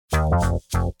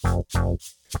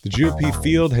The GOP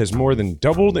field has more than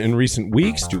doubled in recent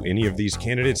weeks. Do any of these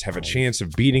candidates have a chance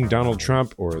of beating Donald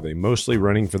Trump, or are they mostly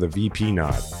running for the VP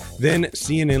nod? Then,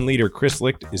 CNN leader Chris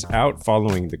Licht is out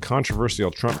following the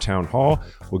controversial Trump town hall.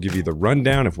 We'll give you the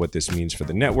rundown of what this means for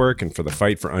the network and for the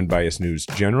fight for unbiased news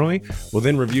generally. We'll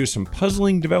then review some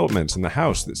puzzling developments in the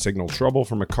House that signal trouble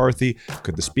for McCarthy.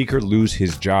 Could the speaker lose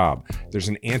his job? There's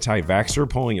an anti-vaxxer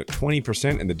polling at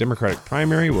 20% in the Democratic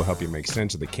primary. We'll help you make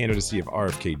sense of the candidacy of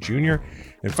RFK Jr.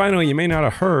 And finally, you may not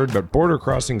have heard, but border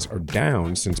crossings are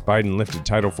down since Biden lifted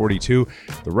Title 42.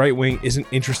 The right wing isn't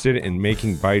interested in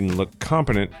making Biden look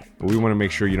competent, but we want to make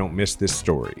sure you don't miss this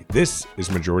story. This is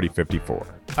Majority 54.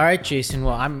 All right, Jason.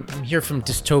 Well, I'm here from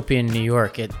dystopian New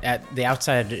York. At the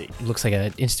outside, it looks like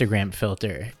an Instagram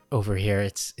filter over here.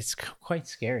 It's quite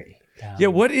scary. Yeah,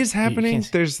 what is happening?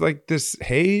 There's like this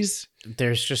haze.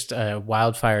 There's just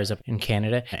wildfires up in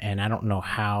Canada, and I don't know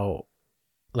how.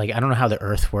 I don't know how the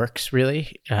earth works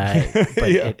really,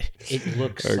 but Yeah. it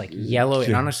looks like yellow.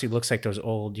 It honestly looks like those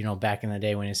old, back in the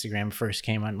day when Instagram first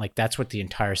came on, like that's what the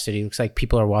entire city looks like.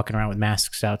 People are walking around with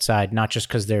masks outside, not just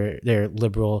because they're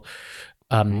liberal,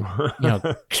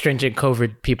 stringent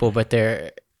COVID people, but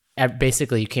they're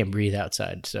basically you can't breathe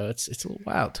outside. So it's a little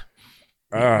wild.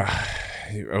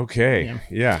 Okay.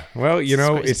 Yeah. Well,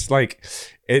 it's like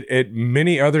at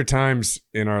many other times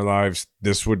in our lives,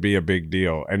 this would be a big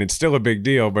deal. And it's still a big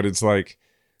deal, but it's like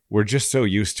we're just so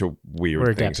used to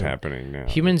weird things happening now.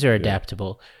 Humans are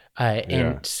adaptable.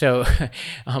 And so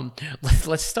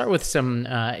let's start with some,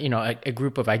 a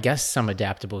group of, I guess, some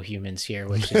adaptable humans here,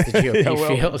 which is the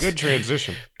GOP field. Good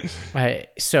transition.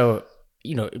 So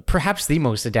perhaps the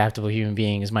most adaptable human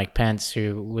being is Mike Pence,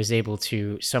 who was able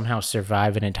to somehow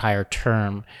survive an entire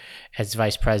term as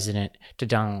vice president to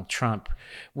Donald Trump.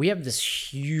 We have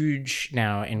this huge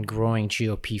now and growing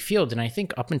GOP field. And I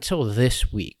think up until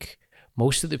this week,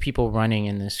 most of the people running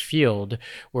in this field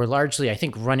were largely, I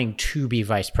think, running to be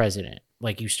vice president.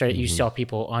 Like you saw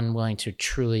people unwilling to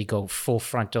truly go full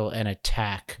frontal and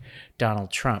attack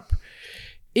Donald Trump.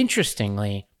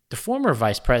 Interestingly, the former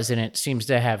vice president seems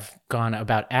to have gone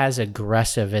about as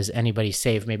aggressive as anybody,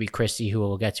 save maybe Christie, who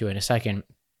we'll get to in a second.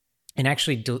 And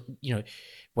actually,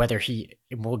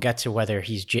 we'll get to whether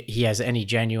he has any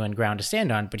genuine ground to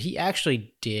stand on, but he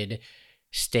actually did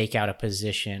stake out a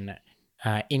position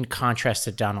in contrast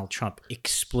to Donald Trump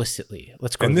explicitly.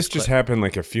 Let's go. And this just happened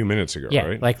like a few minutes ago,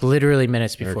 right? Like literally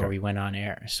minutes before we went on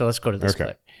air. So let's go to this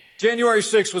clip. January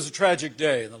 6th was a tragic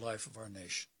day in the life of our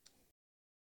nation.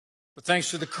 But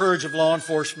thanks to the courage of law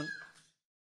enforcement,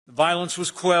 the violence was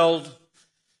quelled,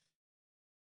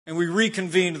 and we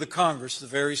reconvened the Congress the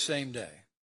very same day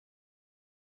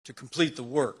to complete the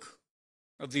work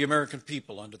of the American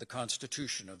people under the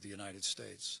Constitution of the United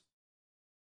States.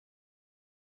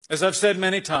 As I've said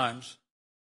many times,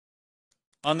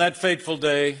 on that fateful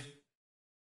day,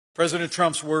 President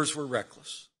Trump's words were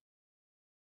reckless.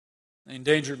 They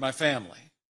endangered my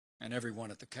family and everyone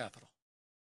at the Capitol.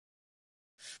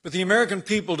 But the American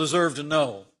people deserve to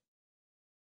know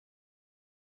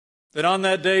that on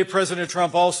that day, President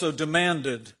Trump also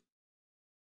demanded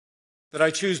that I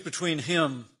choose between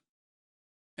him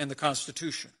and the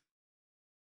Constitution.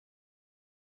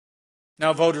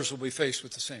 Now voters will be faced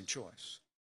with the same choice.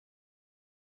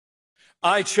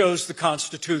 I chose the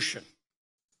Constitution,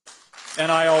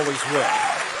 and I always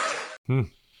will.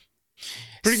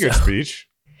 Pretty good speech.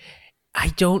 A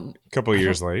couple of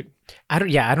years late. I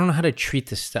don't know how to treat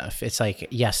this stuff. It's like,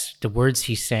 yes, the words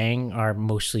he's saying are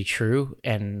mostly true,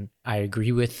 and I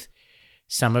agree with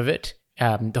some of it.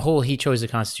 The whole he chose the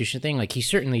Constitution thing, like he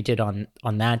certainly did on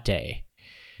that day.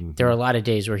 Mm-hmm. There are a lot of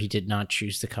days where he did not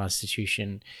choose the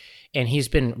Constitution, and he's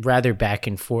been rather back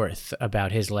and forth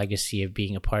about his legacy of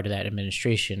being a part of that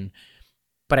administration.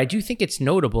 But I do think it's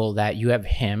notable that you have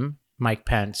him, Mike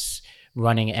Pence,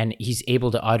 running, and he's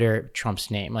able to utter Trump's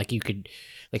name. Like you could,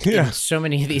 in so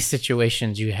many of these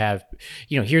situations, you have,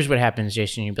 here's what happens,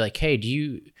 Jason. You'd be like, hey, do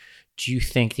you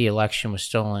think the election was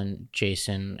stolen,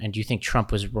 Jason? And do you think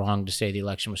Trump was wrong to say the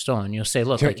election was stolen? And you'll say,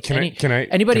 look,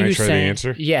 anybody who's try saying, the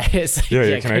answer? Yeah,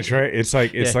 Can I try? It's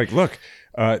like, look,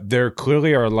 there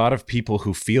clearly are a lot of people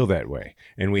who feel that way,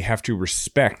 and we have to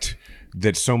respect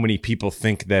that so many people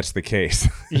think that's the case.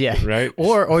 Yeah. Right?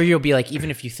 Or you'll be like, even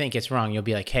if you think it's wrong, you'll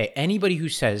be like, hey, anybody who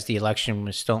says the election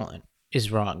was stolen is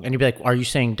wrong. And you'll be like, are you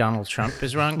saying Donald Trump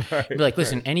is wrong? You'll be like,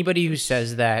 listen, anybody who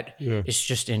says that is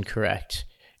just incorrect.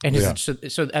 And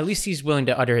so at least he's willing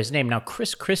to utter his name. Now,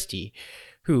 Chris Christie,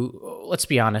 who, let's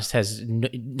be honest,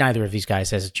 neither of these guys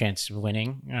has a chance of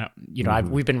winning.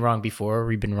 We've been wrong before.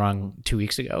 We've been wrong 2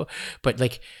 weeks ago, but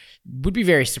would be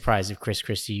very surprised if Chris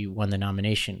Christie won the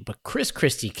nomination. But Chris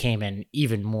Christie came in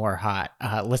even more hot.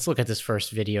 Let's look at this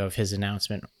first video of his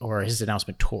announcement, or his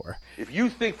announcement tour. If you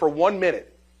think for 1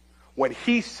 minute, when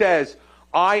he says,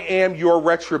 "I am your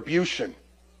retribution,"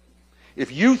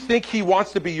 if you think he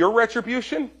wants to be your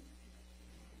retribution,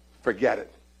 forget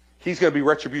it. He's going to be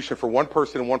retribution for one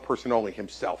person and one person only,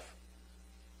 himself.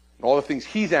 And all the things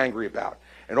he's angry about,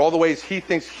 and all the ways he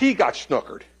thinks he got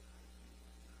snookered.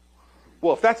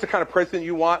 Well, if that's the kind of president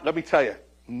you want, let me tell you,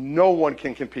 no one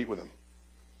can compete with him.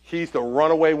 He's the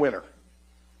runaway winner.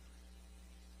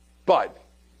 But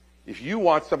if you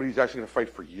want somebody who's actually going to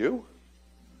fight for you,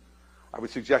 I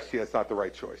would suggest to you that's not the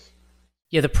right choice.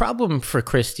 Yeah, the problem for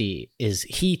Christie is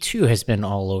he too has been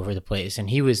all over the place, and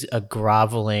he was a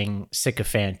groveling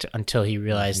sycophant until he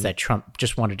realized that Trump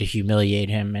just wanted to humiliate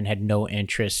him and had no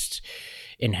interest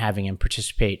in having him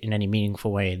participate in any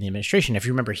meaningful way in the administration. If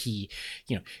you remember, he,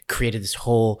 created this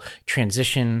whole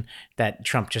transition that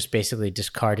Trump just basically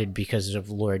discarded because of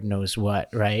Lord knows what,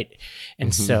 right?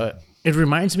 And so it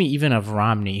reminds me even of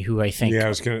Romney, who I think... Yeah,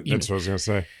 that's what I was going to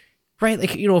say. Right,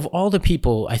 of all the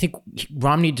people, I think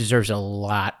Romney deserves a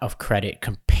lot of credit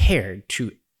compared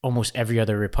to almost every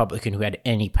other Republican who had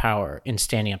any power in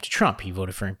standing up to Trump. He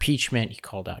voted for impeachment. He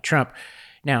called out Trump.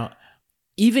 Now,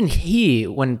 even he,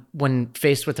 when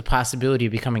faced with the possibility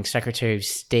of becoming Secretary of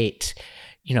State,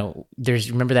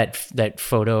 remember that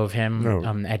photo of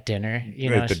him at dinner?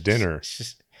 At the dinner.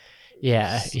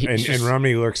 Yeah. And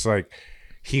Romney looks like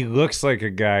a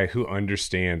guy who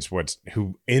understands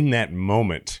who in that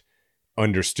moment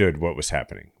understood what was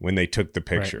happening when they took the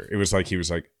picture. Right. It was like he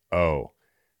was like, "Oh,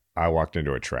 I walked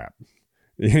into a trap."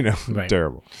 Right.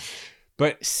 Terrible.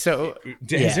 But so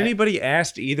has anybody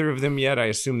asked either of them yet? I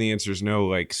assume the answer is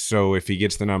no. So if he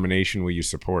gets the nomination, will you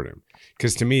support him?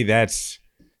 Because to me, that's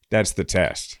the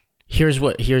test. Here's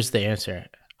the answer.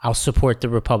 I'll support the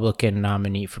Republican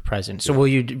nominee for president. So will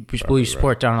you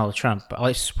support Donald Trump?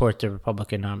 I'll support the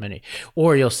Republican nominee.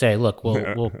 Or you'll say, look,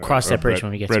 we'll cross that bridge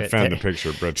when we get to it. Brett found the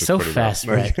picture. Brett just so put it fast, up.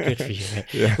 Brett. Good for you.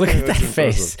 Yeah, look at that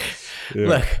face. Yeah.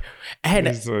 Look, and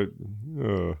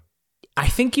I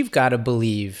think you've got to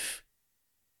believe.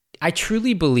 I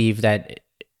truly believe that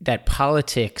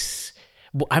politics.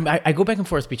 I go back and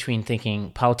forth between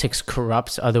thinking politics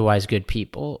corrupts otherwise good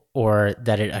people, or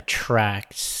that it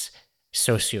attracts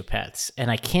sociopaths,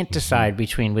 and I can't decide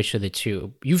between which of the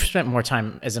two. You've spent more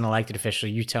time as an elected official.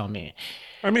 You tell me.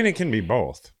 I mean, it can be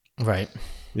both, right?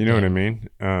 You know what I mean?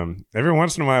 Every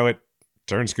once in a while, it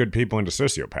turns good people into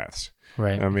sociopaths,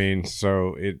 right? I mean,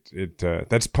 so it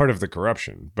that's part of the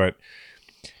corruption. But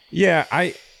yeah,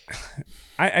 I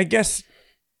guess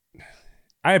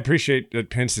I appreciate that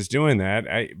Pence is doing that.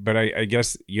 But I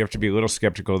guess you have to be a little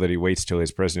skeptical that he waits till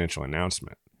his presidential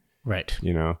announcement. Right.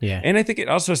 Yeah. And I think it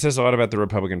also says a lot about the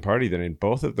Republican Party that in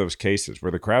both of those cases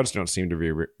where the crowds don't seem to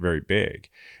be very big,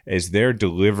 as they're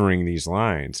delivering these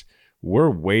lines,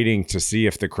 we're waiting to see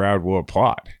if the crowd will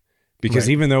applaud. Because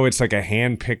even though it's like a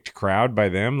hand-picked crowd by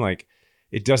them,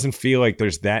 it doesn't feel like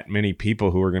there's that many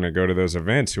people who are going to go to those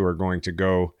events who are going to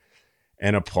go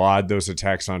and applaud those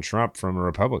attacks on Trump from a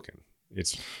Republican.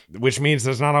 Which means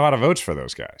there's not a lot of votes for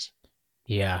those guys.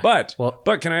 Yeah. But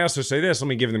can I also say this? Let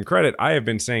me give them credit. I have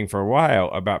been saying for a while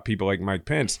about people like Mike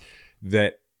Pence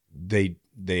that they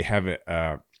have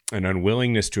an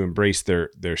unwillingness to embrace their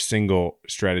single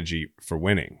strategy for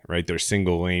winning, right? Their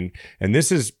single lane. And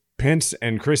this is Pence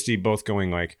and Christie both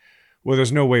going well,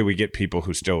 there's no way we get people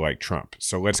who still like Trump.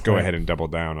 So let's go ahead and double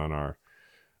down on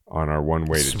our one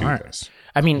way to do this.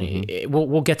 I mean,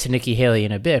 we'll get to Nikki Haley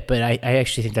in a bit, but I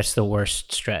actually think that's the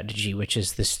worst strategy, which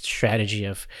is this strategy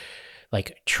of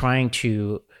trying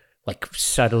to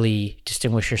subtly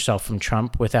distinguish yourself from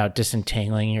Trump without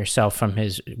disentangling yourself from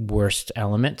his worst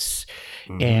elements.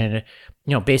 And,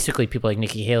 basically people like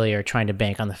Nikki Haley are trying to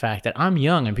bank on the fact that I'm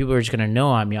young and people are just going to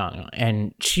know I'm young.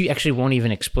 And she actually won't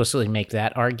even explicitly make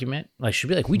that argument. She'll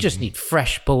be like, we just need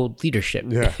fresh, bold leadership.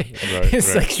 Yeah, right,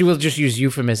 it's she will just use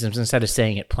euphemisms instead of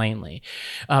saying it plainly.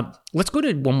 Let's go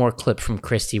to one more clip from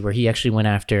Christie where he actually went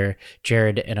after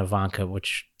Jared and Ivanka,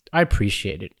 which I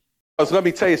appreciated. So let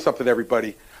me tell you something,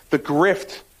 everybody. The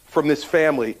grift from this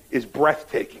family is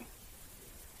breathtaking.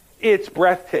 It's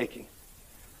breathtaking.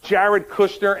 Jared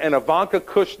Kushner and Ivanka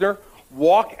Kushner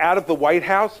walk out of the White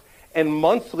House and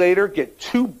months later get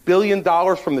 $2 billion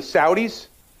from the Saudis.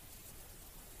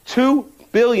 $2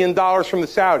 billion from the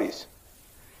Saudis.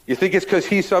 You think it's because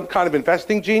he's some kind of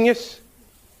investing genius?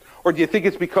 Or do you think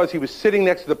it's because he was sitting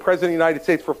next to the President of the United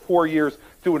States for 4 years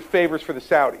doing favors for the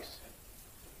Saudis?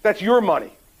 That's your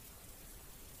money.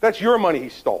 That's your money he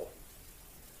stole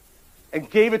and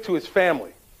gave it to his family.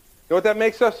 You know what that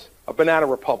makes us? A banana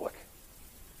republic.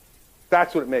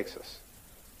 That's what it makes us.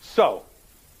 So,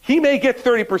 he may get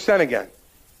 30% again.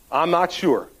 I'm not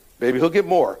sure. Maybe he'll get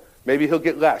more. Maybe he'll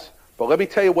get less. But let me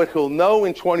tell you what he'll know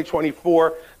in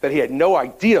 2024 that he had no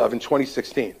idea of in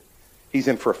 2016. He's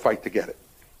in for a fight to get it.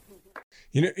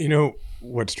 You know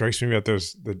what strikes me about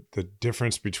the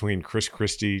difference between Chris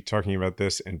Christie talking about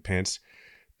this and Pence.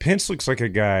 Pence looks like a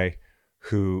guy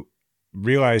who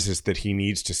realizes that he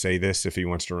needs to say this if he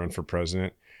wants to run for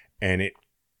president, and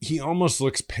he almost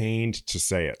looks pained to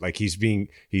say it. Like he's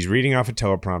reading off a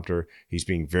teleprompter. He's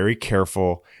being very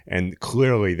careful, and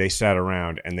clearly they sat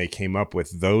around and they came up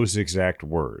with those exact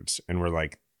words and were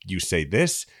like, you say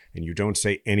this and you don't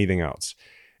say anything else.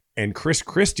 And Chris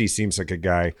Christie seems like a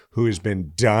guy who has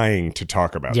been dying to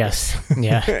talk about yes. this.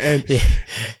 Yeah.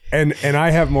 and I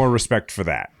have more respect for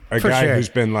that. A For guy sure. who's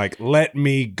been like, let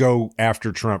me go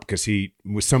after Trump because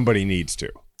somebody needs to.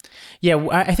 Yeah,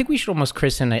 I think we should almost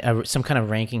christen some kind of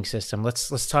ranking system.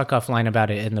 Let's talk offline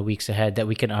about it in the weeks ahead that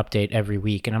we can update every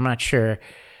week. And I'm not sure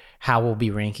how we'll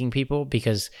be ranking people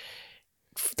because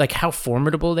like how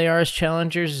formidable they are as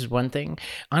challengers is one thing.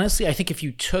 Honestly, I think if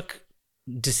you took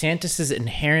DeSantis's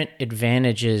inherent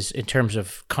advantages in terms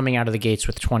of coming out of the gates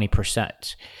with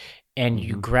 20% and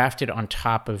you grafted on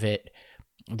top of it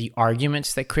the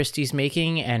arguments that Christie's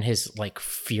making and his like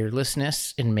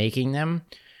fearlessness in making them,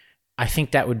 I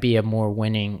think that would be a more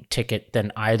winning ticket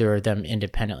than either of them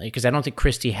independently, because I don't think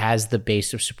Christie has the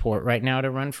base of support right now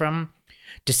to run from.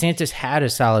 DeSantis had a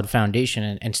solid foundation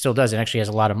and still does, and actually has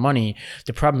a lot of money.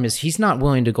 The problem is he's not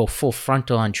willing to go full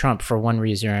frontal on Trump for one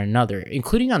reason or another,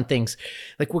 including on things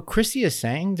like what Christie is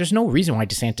saying. There's no reason why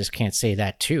DeSantis can't say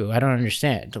that too. I don't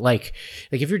understand. Like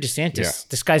if you're DeSantis,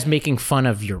 this guy's making fun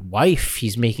of your wife.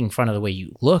 He's making fun of the way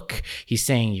you look. He's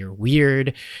saying you're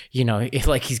weird. You know,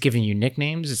 like he's giving you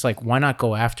nicknames. It's like, why not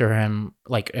go after him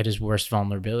like at his worst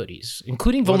vulnerabilities,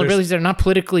 including vulnerabilities that are not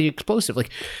politically explosive?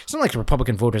 Like it's not like the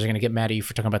Republican voters are going to get mad at you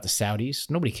for talking about the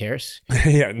Saudis. Nobody cares.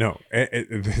 Yeah, no,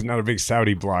 there's not a big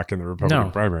Saudi block in the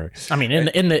Republican primary. I mean,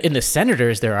 in the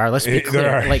senators there are. Let's be clear.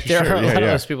 There are a lot of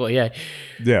those people. Yeah,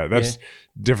 that's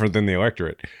different than the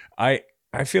electorate. I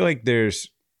feel like there's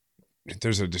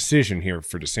a decision here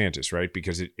for DeSantis, right?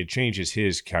 Because it changes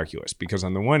his calculus. Because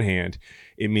on the one hand,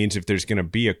 it means if there's going to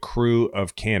be a crew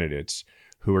of candidates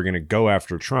who are going to go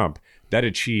after Trump, that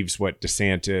achieves what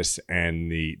DeSantis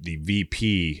and the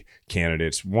VP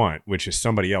candidates want, which is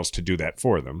somebody else to do that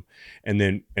for them. And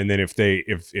then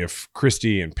if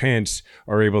Christie and Pence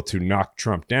are able to knock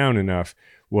Trump down enough,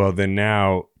 well, then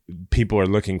now people are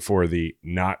looking for the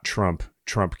not Trump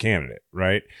candidate,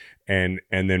 right? And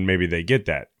then maybe they get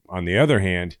that. On the other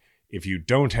hand, if you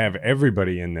don't have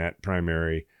everybody in that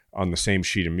primary on the same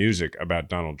sheet of music about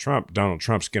Donald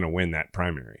Trump's going to win that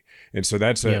primary. And so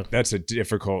that's a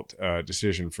difficult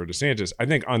decision for DeSantis. I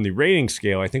think on the rating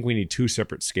scale, I think we need two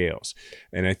separate scales.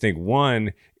 And I think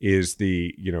one is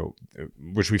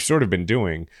which we've sort of been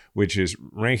doing, which is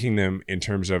ranking them in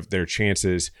terms of their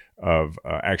chances of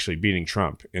actually beating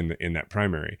Trump in that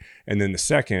primary. And then the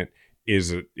second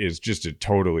is just a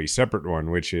totally separate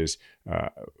one, which is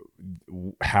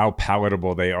how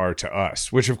palatable they are to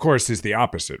us, which of course is the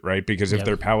opposite, right? Because if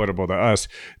they're palatable to us,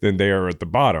 then they are at the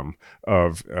bottom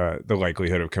of the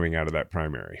likelihood of coming out of that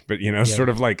primary. But, sort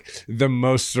of like the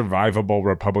most survivable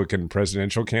Republican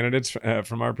presidential candidates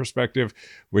from our perspective,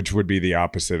 which would be the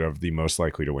opposite of the most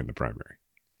likely to win the primary.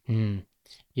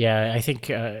 Yeah, I think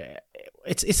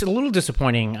it's a little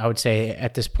disappointing, I would say,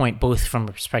 at this point, both from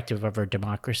the perspective of our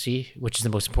democracy, which is the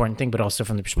most important thing, but also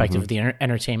from the perspective of the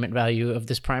entertainment value of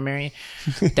this primary,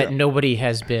 that nobody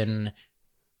has been,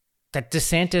 that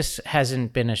DeSantis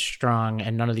hasn't been as strong,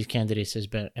 and none of these candidates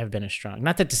have been as strong.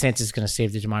 Not that DeSantis is going to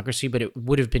save the democracy, but it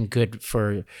would have been good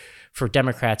for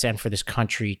Democrats and for this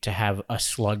country to have a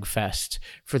slugfest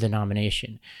for the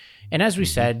nomination. And as we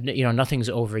said, nothing's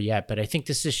over yet, but I think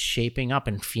this is shaping up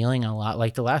and feeling a lot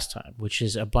like the last time, which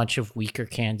is a bunch of weaker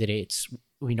candidates,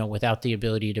 without the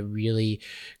ability to really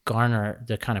garner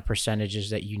the kind of percentages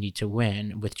that you need to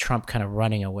win, with Trump kind of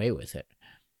running away with it.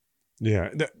 Yeah.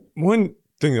 One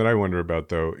thing that I wonder about,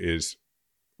 though, is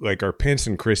like, are Pence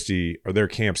and Christie, are their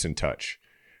camps in touch,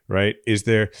 right?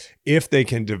 If they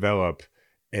can develop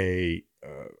a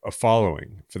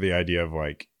following for the idea of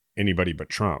like anybody but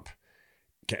Trump,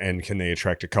 and can they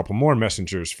attract a couple more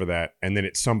messengers for that? And then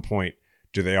at some point,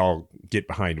 do they all get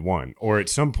behind one? Or at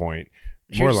some point,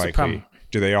 more likely,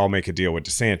 do they all make a deal with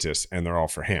DeSantis and they're all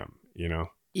for him,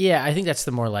 Yeah, I think that's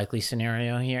the more likely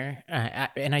scenario here.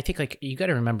 And I think, like, you got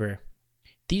to remember,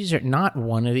 these are not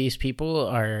one of these people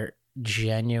are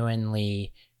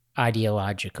genuinely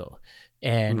ideological.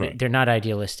 And they're not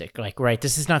idealistic. Like, right,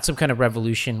 this is not some kind of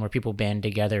revolution where people band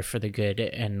together for the good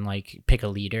and like pick a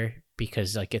leader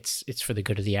because like it's for the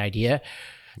good of the idea.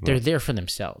 They're there for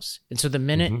themselves. And so the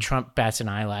minute Trump bats an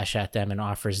eyelash at them and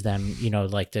offers them,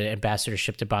 like the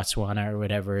ambassadorship to Botswana or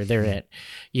whatever, they're it,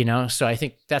 So I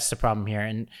think that's the problem here.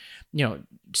 And,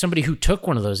 somebody who took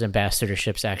one of those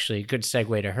ambassadorships, actually, good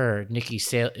segue to her,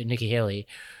 Nikki Haley,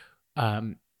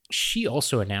 she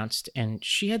also announced, and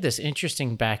she had this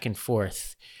interesting back and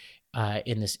forth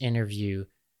in this interview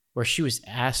where she was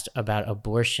asked about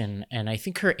abortion. And I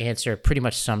think her answer pretty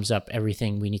much sums up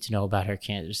everything we need to know about her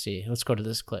candidacy. Let's go to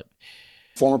this clip.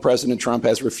 Former President Trump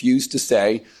has refused to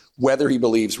say whether he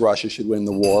believes Russia should win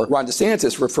the war. Ron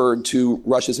DeSantis referred to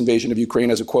Russia's invasion of Ukraine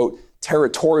as a, quote,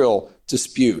 territorial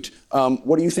dispute.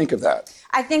 What do you think of that?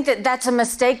 I think that that's a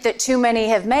mistake that too many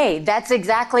have made. That's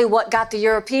exactly what got the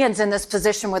Europeans in this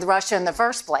position with Russia in the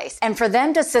first place. And for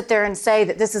them to sit there and say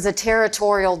that this is a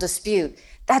territorial dispute,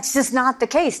 that's just not the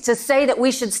case. To say that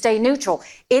we should stay neutral,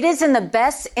 it is in the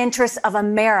best interest of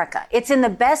America. It's in the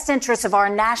best interest of our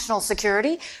national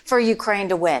security for Ukraine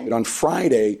to win. On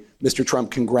Friday, Mr.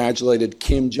 Trump congratulated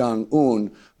Kim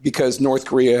Jong-un because North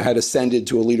Korea had ascended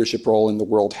to a leadership role in the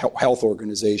World Health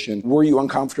Organization. Were you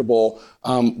uncomfortable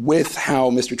with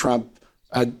how Mr. Trump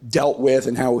dealt with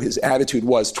and how his attitude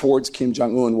was towards Kim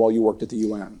Jong-un while you worked at the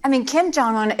UN? I mean, Kim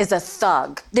Jong-un is a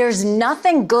thug. There's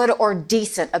nothing good or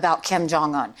decent about Kim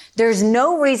Jong-un. There's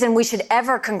no reason we should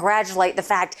ever congratulate the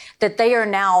fact that they are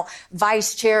now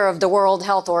vice chair of the World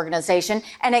Health Organization.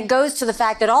 And it goes to the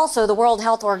fact that also the World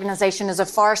Health Organization is a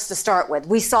farce to start with.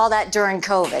 We saw that during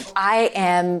COVID. I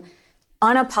am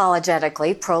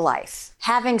unapologetically pro-life.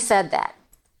 Having said that,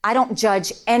 I don't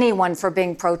judge anyone for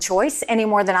being pro-choice any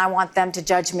more than I want them to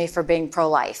judge me for being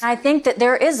pro-life. I think that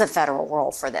there is a federal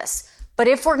role for this. But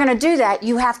if we're going to do that,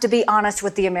 you have to be honest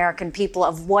with the American people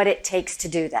of what it takes to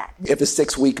do that. If a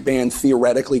 6-week ban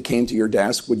theoretically came to your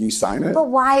desk, would you sign it? But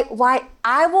why?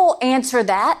 I will answer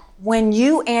that when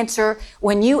you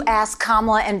ask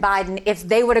Kamala and Biden if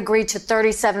they would agree to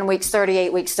 37 weeks,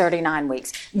 38 weeks, 39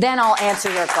 weeks. Then I'll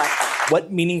answer your question.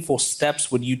 What meaningful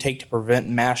steps would you take to prevent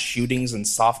mass shootings in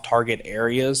soft target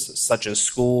areas such as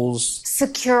schools?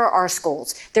 Secure our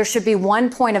schools. There should be one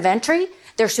point of entry.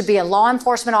 There should be a law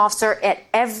enforcement officer at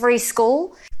every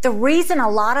school. The reason a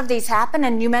lot of these happen,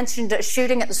 and you mentioned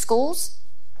shooting at the schools,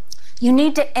 you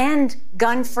need to end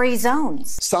gun-free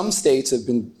zones. Some states have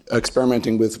been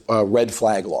experimenting with red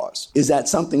flag laws. Is that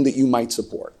something that you might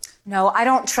support? No, I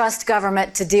don't trust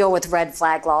government to deal with red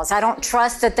flag laws. I don't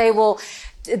trust that they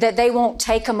won't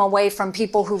take them away from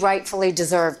people who rightfully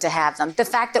deserve to have them. The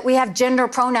fact that we have gender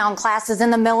pronoun classes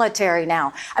in the military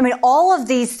now. I mean, all of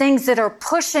these things that are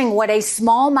pushing what a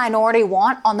small minority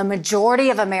want on the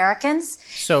majority of Americans.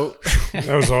 So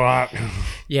that was a lot.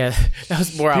 Yeah, that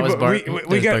was more.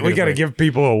 We got to give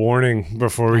people a warning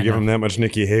before we give them that much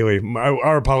Nikki Haley.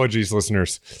 Our apologies,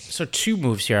 listeners. So 2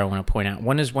 moves here I want to point out.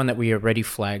 One is one that we already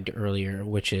flagged earlier,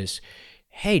 which is,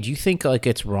 hey, do you think like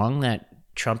it's wrong that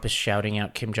Trump is shouting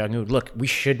out Kim Jong-un? Look, we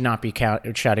should not be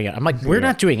shouting out. I'm like, we're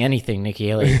not doing anything, Nikki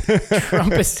Haley.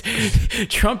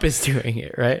 Trump is doing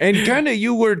it, right? And kind of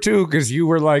you were too, because you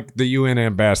were like the UN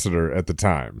ambassador at the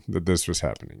time that this was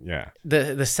happening. Yeah.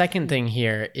 The second thing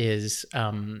here is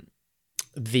I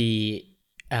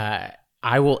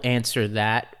will answer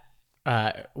that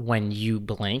when you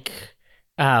blink.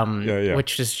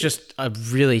 Which is just a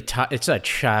really it's a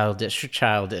childish.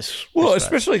 Well, response.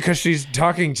 Especially because she's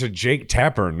talking to Jake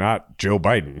Tapper, not Joe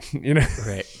Biden.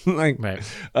 Right.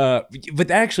 But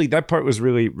actually, that part was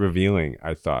really revealing,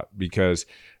 I thought, because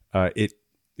it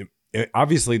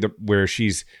obviously where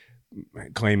she's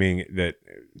claiming that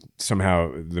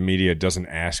somehow the media doesn't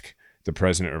ask the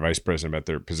president or vice president about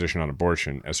their position on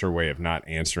abortion as her way of not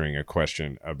answering a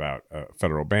question about a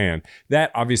federal ban.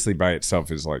 That obviously by itself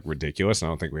is like ridiculous. I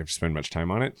don't think we have to spend much time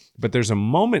on it. But there's a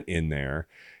moment in there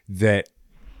that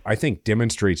I think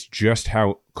demonstrates just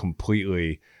how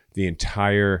completely the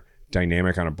entire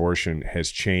dynamic on abortion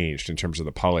has changed in terms of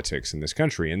the politics in this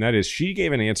country. And that is, she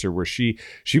gave an answer where she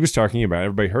was talking about,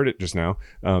 everybody heard it just now.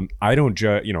 I don't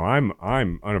judge, I'm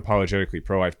unapologetically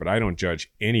pro-life, but I don't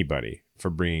judge anybody for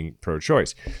being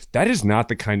pro-choice. That is not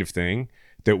the kind of thing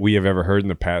that we have ever heard in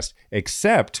the past,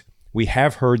 except we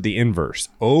have heard the inverse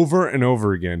over and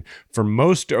over again for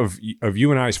most of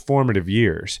you and I's formative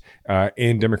years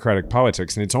in Democratic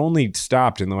politics. And it's only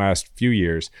stopped in the last few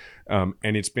years. And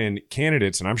it's been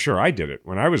candidates, and I'm sure I did it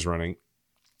when I was running,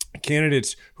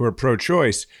 candidates who are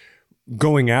pro-choice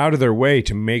going out of their way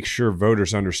to make sure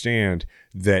voters understand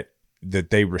that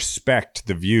that they respect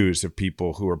the views of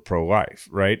people who are pro-life,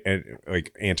 right? And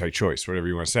like anti-choice, whatever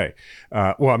you want to say.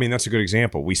 Well, I mean, that's a good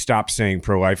example. We stopped saying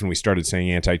pro-life and we started saying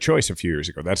anti-choice a few years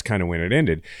ago. That's kind of when it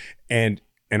ended. And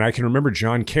I can remember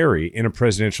John Kerry in a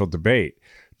presidential debate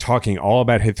talking all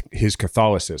about his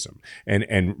Catholicism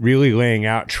and really laying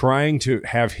out, trying to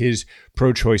have his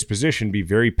pro-choice position be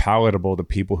very palatable to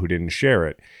people who didn't share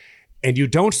it. And you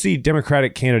don't see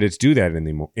Democratic candidates do that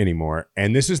anymore.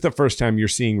 And this is the first time you're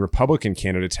seeing Republican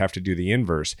candidates have to do the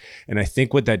inverse. And I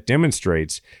think what that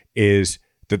demonstrates is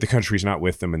that the country's not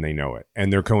with them and they know it.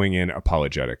 And they're going in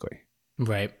apologetically.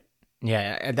 Right.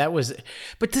 Yeah, that was,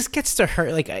 but this gets to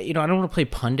hurt. Like, I don't want to play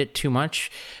pundit too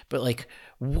much, but like,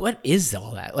 what is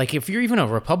all that? Like, if you're even a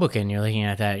Republican, you're looking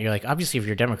at that, you're like, obviously, if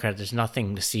you're a Democrat, there's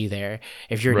nothing to see there.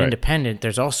 If you're an independent,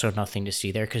 there's also nothing to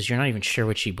see there because you're not even sure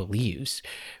what she believes,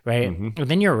 right? And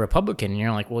then you're a Republican, and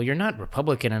you're like, well, you're not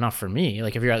Republican enough for me.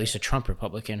 Like, if you're at least a Trump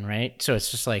Republican, right? So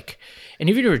it's just like, and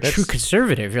even if you're a true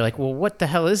conservative, you're like, well, what the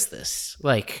hell is this?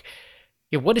 Like,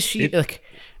 what is she like?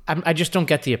 I just don't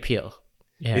get the appeal.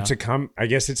 Yeah. I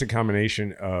guess it's a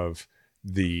combination of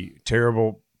the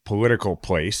terrible political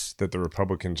place that the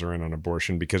Republicans are in on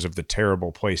abortion because of the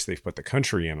terrible place they've put the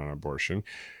country in on abortion,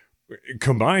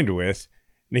 combined with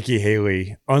Nikki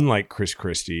Haley, unlike Chris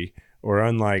Christie or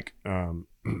unlike,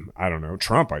 I don't know,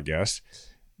 Trump, I guess,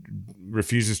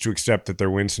 refuses to accept that their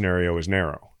win scenario is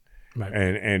narrow. Right.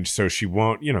 And so she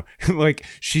won't, like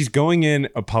she's going in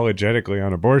apologetically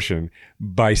on abortion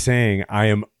by saying, I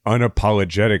am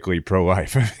unapologetically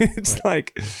pro-life. It's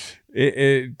like,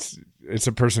 it's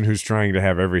a person who's trying to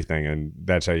have everything, and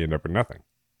that's how you end up with nothing.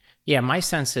 Yeah, my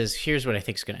sense is, here's what I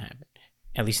think is going to happen,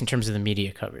 at least in terms of the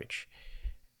media coverage.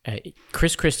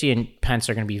 Chris Christie and Pence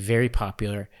are going to be very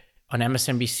popular on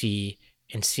MSNBC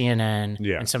and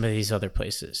CNN and some of these other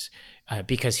places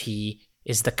because he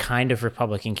is the kind of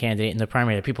Republican candidate in the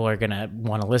primary that people are going to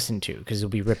want to listen to because he'll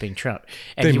be ripping Trump.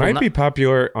 And they might be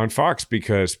popular on Fox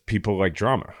because people like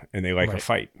drama and they like a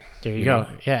fight. There you go.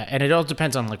 Yeah. And it all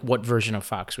depends on like what version of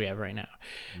Fox we have right now.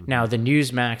 Now, the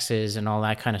Newsmaxes and all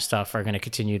that kind of stuff are going to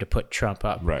continue to put Trump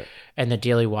up. Right. And the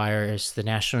Daily Wires, the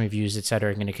National Reviews, et cetera,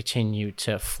 are going to continue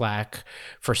to flack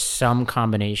for some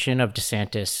combination of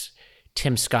DeSantis,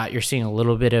 Tim Scott. You're seeing a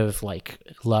little bit of like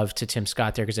love to Tim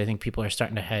Scott there because I think people are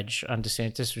starting to hedge on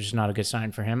DeSantis, which is not a good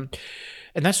sign for him.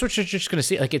 And that's what you're just going to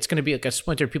see. Like, it's going to be like a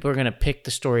splinter. People are going to pick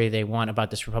the story they want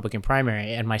about this Republican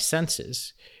primary. And my sense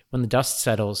is when the dust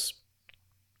settles,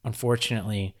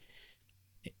 unfortunately,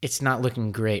 it's not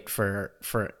looking great for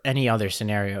any other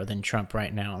scenario than Trump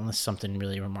right now, unless something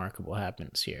really remarkable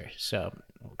happens here. So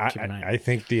keep an eye on it. I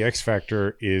think the X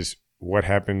factor is what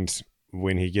happens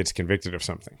when he gets convicted of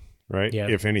something. Right? Yep.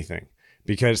 If anything,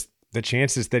 because the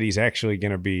chances that he's actually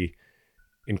going to be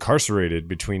incarcerated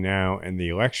between now and the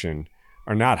election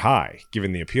are not high,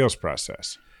 given the appeals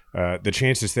process. The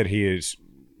chances that he is,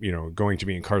 going to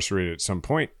be incarcerated at some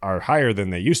point are higher than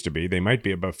they used to be. They might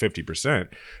be above 50%.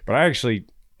 But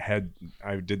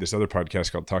I did this other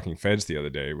podcast called Talking Feds the other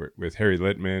day with Harry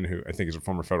Littman, who I think is a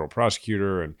former federal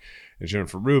prosecutor, and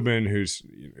Jennifer Rubin, who's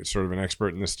sort of an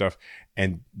expert in this stuff.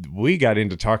 And we got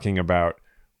into talking about,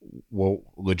 well,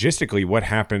 logistically, what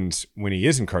happens when he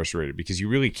is incarcerated? Because you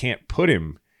really can't put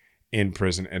him in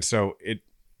prison. And so it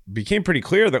became pretty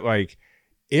clear that, like,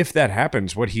 if that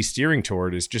happens, what he's steering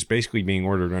toward is just basically being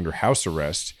ordered under house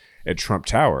arrest at Trump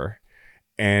Tower.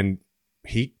 And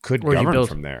he could govern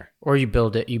from there. Or you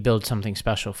build something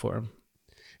special for him.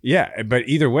 Yeah. But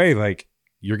either way, like,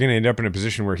 you're going to end up in a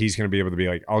position where he's going to be able to be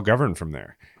like, I'll govern from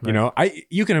there. Right.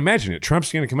 You can imagine it.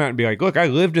 Trump's going to come out and be like, look, I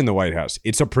lived in the White House.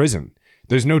 It's a prison.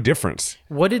 There's no difference.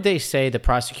 What did they say, the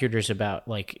prosecutors, about,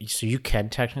 like, so you can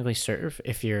technically serve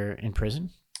if you're in prison?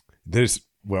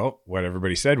 What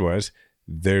everybody said was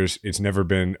it's never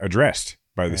been addressed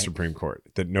by the Supreme Court,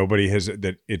 that nobody has,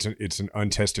 that it's an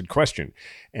untested question.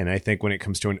 And I think when it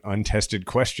comes to an untested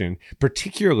question,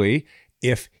 particularly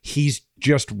if he's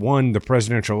just won the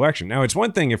presidential election. Now, it's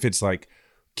one thing if it's like,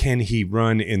 can he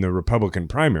run in the Republican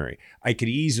primary? I could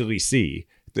easily see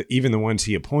even the ones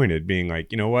he appointed being like,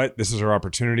 you know what, this is our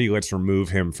opportunity. Let's remove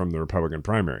him from the Republican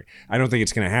primary. I don't think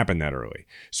it's going to happen that early.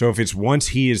 So if it's once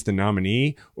he is the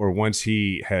nominee or once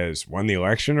he has won the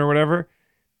election or whatever,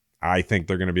 I think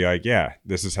they're going to be like, yeah,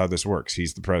 this is how this works.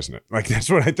 He's the president. Like, that's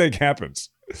what I think happens.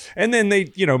 And then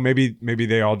they, maybe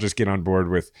they all just get on board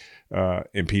with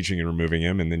impeaching and removing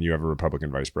him. And then you have a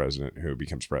Republican vice president who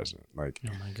becomes president. Like,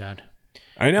 oh my God.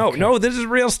 I know. Okay. No, this is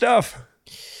real stuff.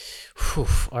 Whew.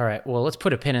 All right. Well, let's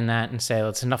put a pin in that and say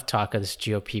it's enough talk of this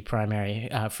GOP primary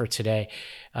for today.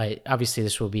 Obviously,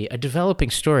 this will be a developing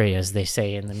story, as they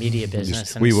say in the media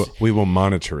business. And we will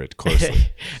monitor it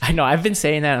closely. I know. I've been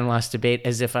saying that in Last Debate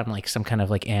as if I'm like some kind of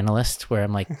like analyst, where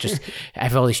I'm like just I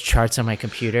have all these charts on my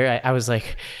computer. I was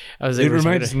like, it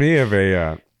reminds me of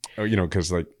a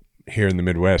because like here in the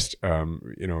Midwest,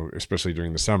 especially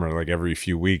during the summer, like every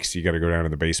few weeks, you got to go down to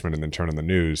the basement and then turn on the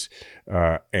news.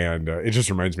 And it just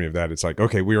reminds me of that. It's like,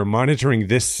 okay, we are monitoring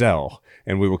this cell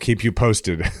and we will keep you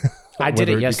posted. I did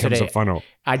it yesterday. Becomes a funnel.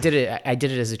 I did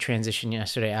it as a transition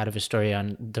yesterday out of a story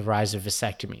on the rise of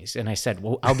vasectomies. And I said,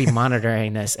 well, I'll be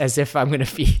monitoring this as if I'm going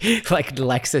to be like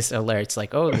Lexus alerts,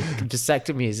 like, oh,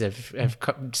 vasectomies have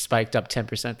spiked up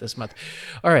 10% this month.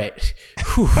 All right.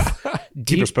 Whew.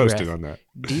 Keep us posted on that.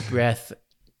 Deep breath.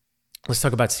 Let's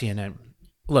talk about CNN.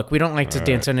 Look, we don't like to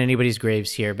dance on anybody's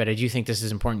graves here, but I do think this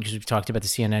is important because we've talked about the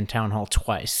CNN town hall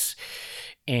twice.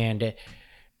 And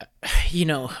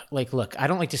look, I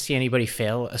don't like to see anybody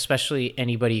fail, especially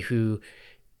anybody who,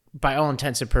 by all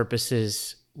intents and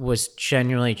purposes, was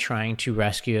genuinely trying to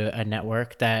rescue a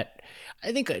network that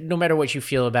I think, no matter what you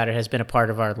feel about it, has been a part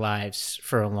of our lives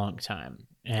for a long time.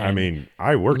 And I mean,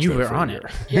 I worked. You were on it.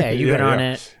 Yeah, you were on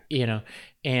it.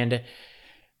 And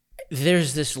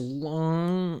there's this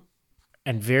long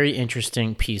and very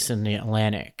interesting piece in the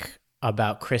Atlantic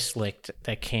about Chris Licht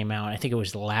that came out. I think it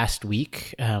was last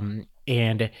week.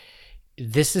 And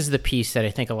this is the piece that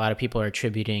I think a lot of people are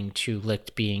attributing to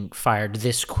Licht being fired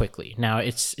this quickly. Now,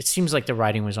 it seems like the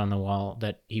writing was on the wall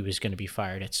that he was going to be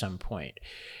fired at some point.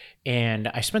 And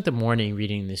I spent the morning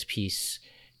reading this piece,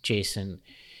 Jason,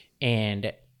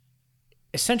 and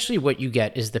essentially what you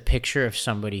get is the picture of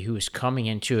somebody who is coming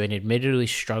into an admittedly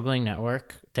struggling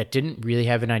network that didn't really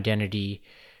have an identity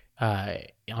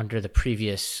under the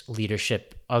previous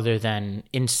leadership other than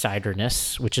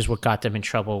insiderness, which is what got them in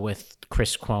trouble with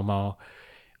Chris Cuomo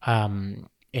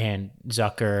and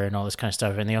Zucker and all this kind of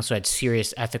stuff. And they also had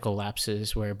serious ethical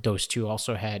lapses where those two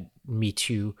also had Me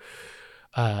Too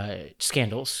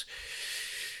scandals.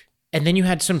 And then you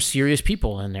had some serious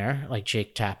people in there, like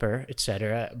Jake Tapper, et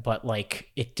cetera, but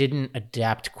like it didn't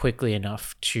adapt quickly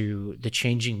enough to the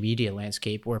changing media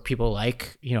landscape where people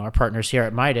like, our partners here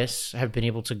at Midas have been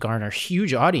able to garner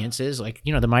huge audiences. Like,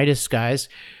 the Midas guys,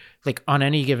 like on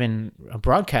any given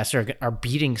broadcast are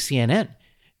beating CNN,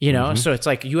 So it's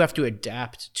like you have to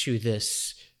adapt to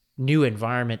this new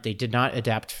environment. They did not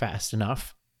adapt fast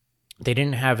enough. They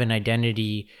didn't have an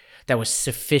identity that was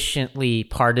sufficiently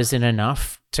partisan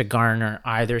enough to garner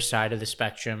either side of the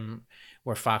spectrum,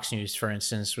 where Fox News, for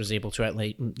instance, was able to at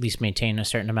least maintain a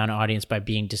certain amount of audience by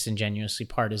being disingenuously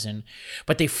partisan.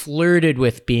 But they flirted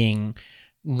with being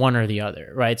one or the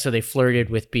other, right? So they flirted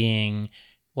with being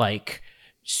like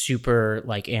super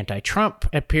like anti-Trump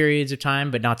at periods of time,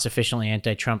 but not sufficiently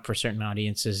anti-Trump for certain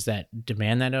audiences that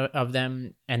demand that of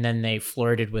them. And then they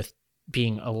flirted with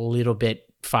being a little bit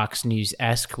Fox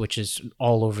News-esque, which is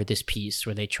all over this piece,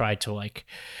 where they tried to like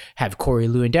have Corey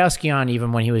Lewandowski on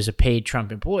even when he was a paid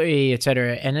Trump employee, et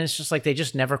cetera. And it's just like they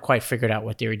just never quite figured out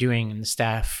what they were doing, and the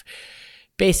staff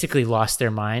basically lost their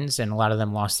minds, and a lot of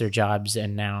them lost their jobs,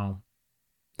 and now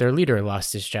their leader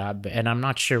lost his job. And I'm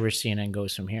not sure where CNN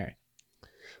goes from here.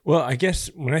 Well, I guess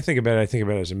when I think about it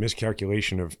as a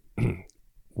miscalculation of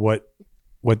what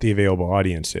the available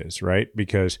audience is, right?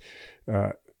 Because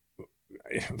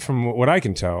from what I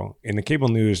can tell, in the cable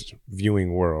news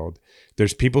viewing world,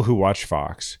 there's people who watch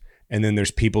Fox, and then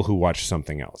there's people who watch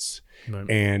something else. Right.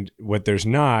 And what there's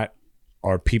not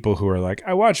are people who are like,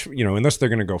 I watch, unless they're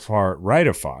going to go far right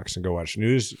of Fox and go watch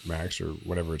Newsmax or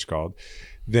whatever it's called,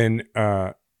 then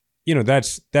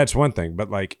that's one thing. But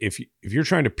like if you're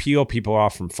trying to peel people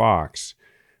off from Fox,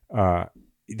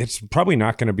 that's probably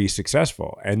not going to be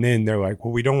successful. And then they're like,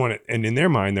 well, we don't want to, and in their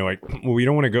mind, they're like, well,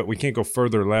 we can't go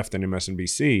further left than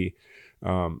MSNBC.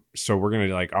 So we're going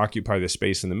to like occupy the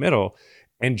space in the middle.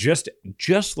 And just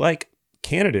like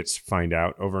candidates find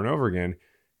out over and over again,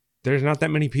 there's not that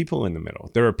many people in the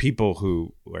middle. There are people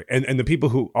who, and the people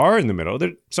who are in the middle,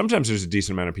 sometimes there's a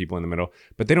decent amount of people in the middle,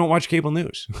 but they don't watch cable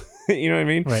news. You know what I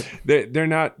mean? Right. They're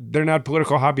not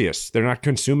political hobbyists. They're not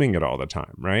consuming it all the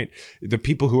time, right? The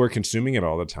people who are consuming it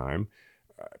all the time,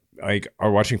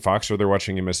 are watching Fox or they're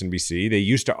watching MSNBC. They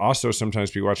used to also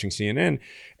sometimes be watching CNN.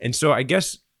 And so I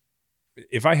guess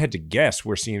if I had to guess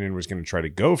where CNN was going to try to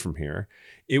go from here,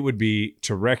 it would be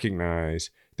to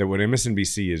recognize that what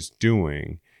MSNBC is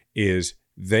doing is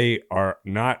they're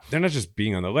not just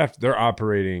being on the left, they're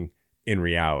operating in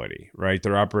reality, right?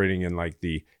 They're operating in like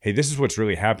hey, this is what's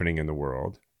really happening in the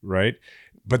world, right?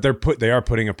 but they are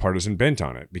putting a partisan bent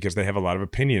on it because they have a lot of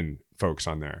opinion folks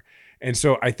on there. And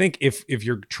so I think if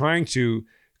you're trying to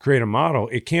create a model,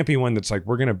 it can't be one that's like,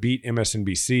 we're going to beat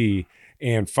MSNBC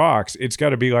and Fox. It's got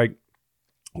to be like,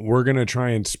 we're going to try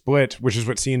and split, which is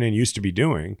what CNN used to be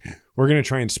doing. We're going to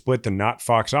try and split the not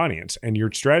Fox audience. And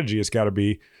your strategy has got to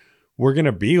be, we're going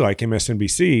to be like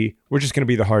MSNBC. We're just going to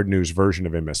be the hard news version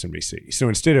of MSNBC. So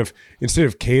instead of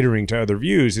catering to other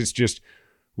views, it's just,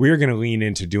 we're going to lean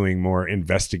into doing more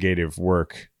investigative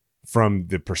work from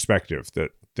the perspective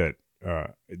that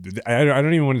I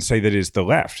don't even want to say that is the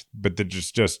left, but that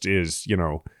just is, you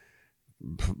know,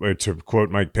 to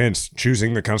quote Mike Pence,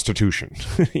 choosing the Constitution,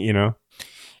 you know?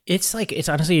 It's like, it's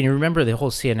honestly, you remember the whole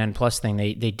CNN Plus thing,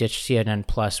 they ditched CNN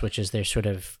Plus, which is their sort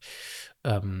of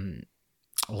unbundled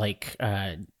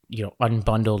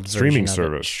streaming version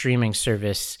of it. Streaming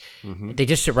service. Mm-hmm. They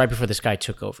just did it right before this guy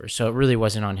took over. So it really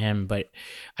wasn't on him, but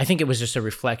I think it was just a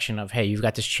reflection of, hey, you've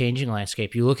got this changing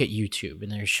landscape. You look at YouTube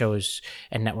and there's shows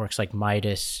and networks like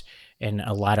Midas and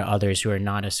a lot of others who are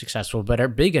not as successful, but are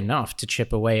big enough to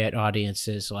chip away at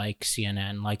audiences like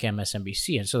CNN, like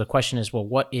MSNBC. And so the question is, well,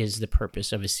 what is the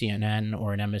purpose of a CNN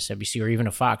or an MSNBC or even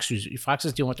a Fox? Fox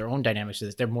is dealing with their own dynamics of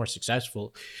this. They're more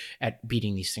successful at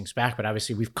beating these things back. But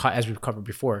obviously, as we've covered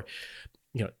before,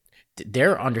 you know,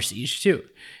 they're under siege too.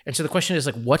 And so the question is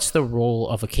like, what's the role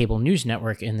of a cable news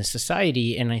network in the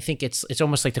society? And I think it's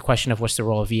almost like the question of what's the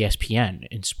role of ESPN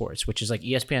in sports, which is like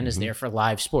ESPN is there for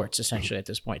live sports essentially at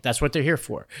this point. That's what they're here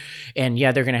for. And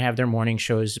yeah, they're going to have their morning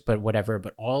shows, but whatever,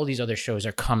 but all these other shows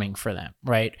are coming for them.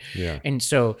 Right. Yeah. And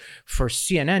so for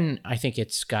CNN, I think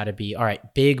it's got to be, all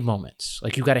right, big moments.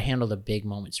 Like you've got to handle the big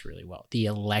moments really well. The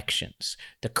elections,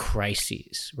 the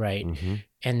crises, right? Mm-hmm.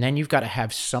 And then you've got to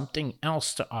have something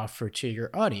else to offer to your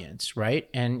audience, right?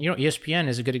 And, you know, ESPN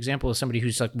is a good example of somebody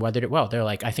who's like weathered it well. They're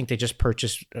like, I think they just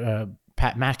purchased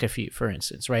Pat McAfee, for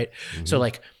instance, right? Mm-hmm. So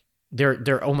like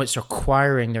they're almost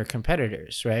acquiring their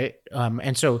competitors, right?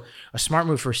 And so a smart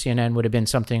move for CNN would have been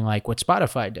something like what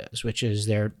Spotify does, which is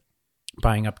they're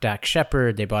buying up Dax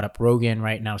Shepard. They bought up Rogan.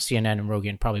 Right now, CNN and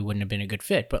Rogan probably wouldn't have been a good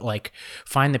fit, but like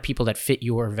find the people that fit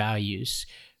your values.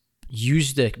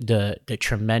 Use the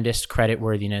tremendous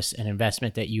creditworthiness and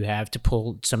investment that you have to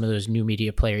pull some of those new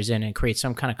media players in and create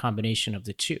some kind of combination of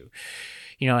the two.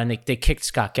 You know, and they kicked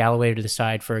Scott Galloway to the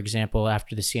side, for example,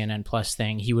 after the CNN Plus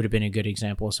thing. He would have been a good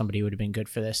example. Somebody who would have been good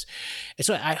for this. And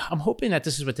so I'm hoping that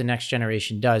this is what the next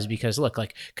generation does, because look,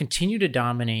 like continue to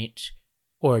dominate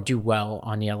or do well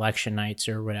on the election nights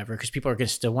or whatever, because people are going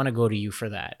to still want to go to you for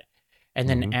that. And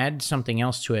then add something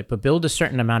else to it, but build a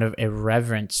certain amount of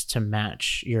irreverence to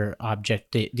match your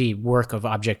the work of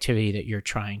objectivity that you're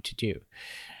trying to do.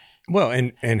 Well,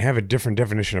 and have a different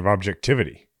definition of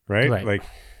objectivity, right?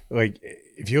 Like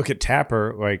if you look at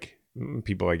Tapper, like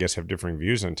people I guess have differing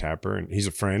views on Tapper, and he's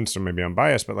a friend, so maybe I'm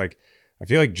biased, but like I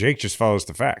feel like Jake just follows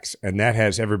the facts, and that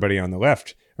has everybody on the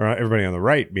left or everybody on the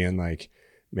right being like,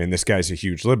 man, this guy's a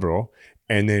huge liberal.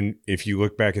 And then if you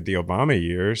look back at the Obama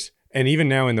years. And even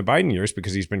now in the Biden years,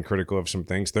 because he's been critical of some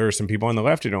things, there are some people on the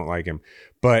left who don't like him.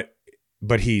 But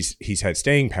he's had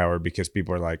staying power because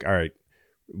people are like, all right,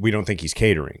 we don't think he's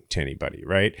catering to anybody,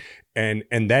 right? And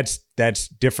that's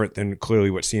different than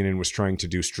clearly what CNN was trying to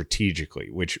do strategically,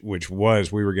 which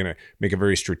was we were going to make a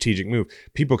very strategic move.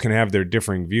 People can have their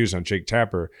differing views on Jake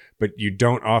Tapper, but you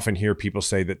don't often hear people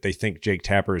say that they think Jake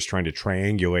Tapper is trying to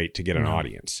triangulate to get an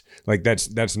audience. Like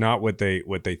that's not what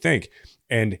they think.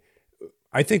 And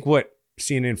I think what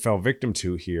CNN fell victim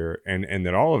to here, and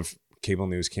that all of cable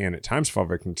news can at times fall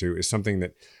victim to, is something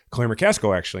that Claire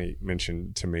McCaskill actually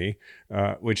mentioned to me,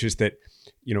 which is that,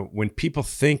 you know, when people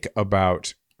think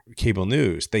about cable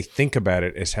news, they think about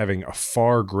it as having a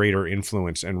far greater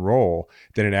influence and role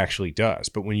than it actually does.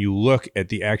 But when you look at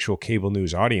the actual cable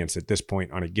news audience at this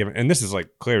point on a given, and this is like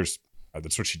Claire's,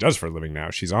 that's what she does for a living now.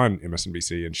 She's on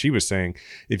MSNBC, and she was saying,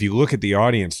 if you look at the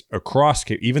audience across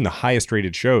even the highest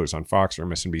rated shows on Fox or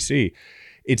MSNBC,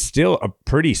 it's still a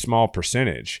pretty small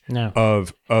percentage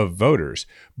of voters,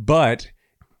 but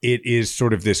it is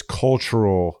sort of this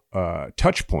cultural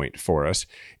touch point for us.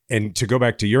 And to go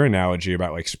back to your analogy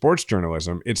about like sports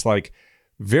journalism, it's like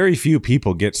very few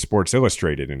people get Sports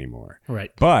Illustrated anymore.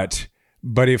 Right. But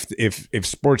if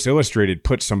Sports Illustrated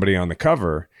puts somebody on the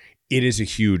cover, it is a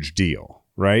huge deal,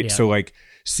 right? Yeah. So like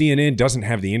CNN doesn't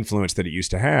have the influence that it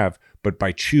used to have, but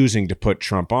by choosing to put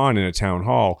Trump on in a town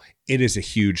hall, it is a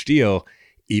huge deal,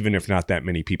 even if not that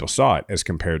many people saw it as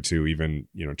compared to even,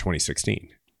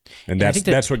 2016. And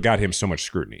that's what got him so much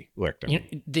scrutiny. Licht.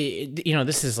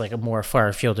 This is like a more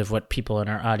far field of what people in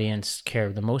our audience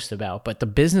care the most about, but the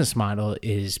business model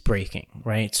is breaking,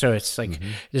 right? So it's like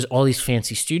there's all these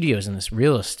fancy studios in this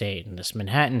real estate and this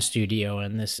Manhattan studio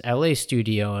and this LA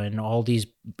studio and all these,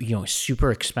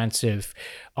 super expensive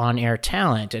on-air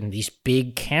talent and these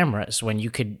big cameras when you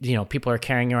could, people are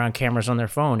carrying around cameras on their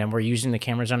phone and we're using the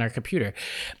cameras on our computer.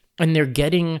 And they're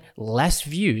getting less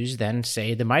views than,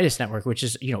 say, the Midas Network, which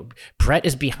is, Brett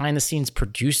is behind the scenes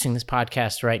producing this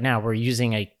podcast right now. We're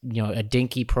using a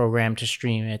dinky program to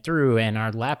stream it through and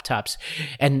our laptops.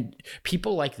 And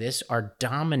people like this are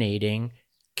dominating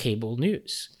cable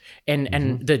news.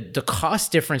 And the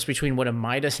cost difference between what a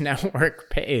Midas Network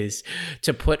pays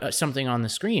to put something on the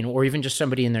screen, or even just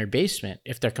somebody in their basement,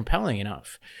 if they're compelling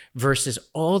enough, versus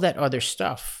all that other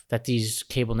stuff that these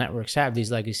cable networks have, these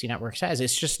legacy networks has,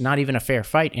 it's just not even a fair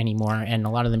fight anymore. And a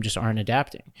lot of them just aren't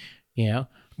adapting,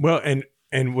 Well,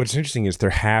 and what's interesting is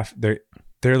they're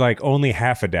like only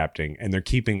half adapting, and they're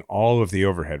keeping all of the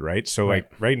overhead, right? So like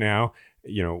right now,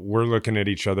 we're looking at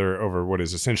each other over what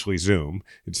is essentially Zoom.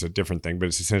 It's a different thing, but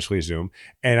it's essentially Zoom.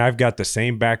 And I've got the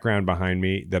same background behind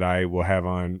me that I will have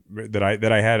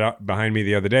that I had behind me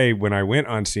the other day when I went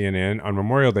on CNN on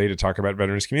Memorial Day to talk about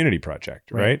Veterans Community Project,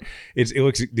 right? It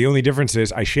looks, the only difference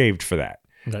is I shaved for that.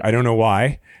 I don't know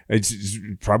why. It's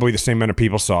probably the same amount of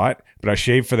people saw it, but I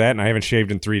shaved for that, and I haven't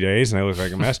shaved in 3 days, and I look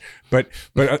like a mess. But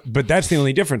that's the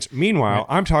only difference. Meanwhile,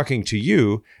 I'm talking to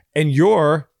you, and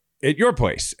you're at your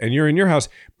place and you're in your house.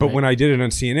 But when I did it on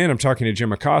CNN, I'm talking to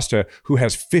Jim Acosta, who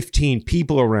has 15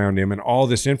 people around him and all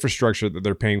this infrastructure that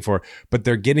they're paying for, but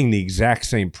they're getting the exact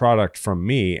same product from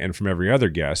me and from every other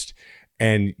guest.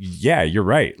 And yeah, you're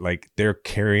right. Like, they're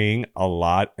carrying a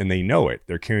lot, and they know it.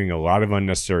 They're carrying a lot of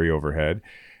unnecessary overhead,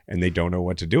 and they don't know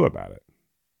what to do about it.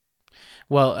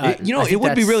 Well, it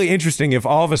would be really interesting if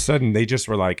all of a sudden they just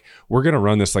were like, we're going to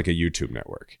run this like a YouTube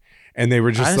network. And they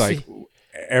were just like,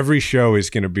 every show is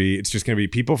going to be, it's just going to be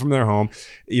people from their home,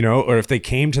 or if they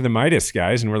came to the Midas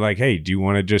guys and were like, hey, do you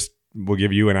want to we'll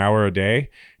give you an hour a day,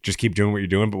 just keep doing what you're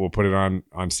doing, but we'll put it on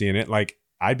CNN. Like,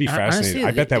 I'd be fascinated. Honestly,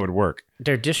 I bet that would work.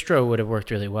 Their distro would have worked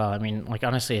really well. I mean, like,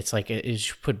 honestly, it's like you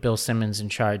should put Bill Simmons in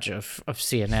charge of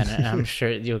CNN, and I'm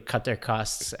sure you'll cut their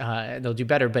costs. They'll do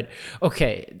better. But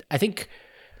okay, I think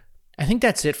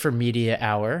that's it for Media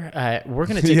Hour. We're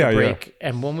going to take a break,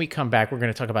 and when we come back, we're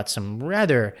going to talk about some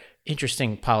rather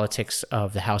interesting politics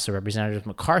of the House of Representatives.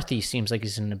 McCarthy seems like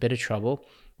he's in a bit of trouble.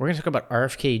 We're going to talk about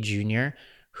RFK Jr.,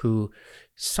 who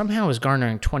somehow is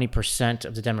garnering 20%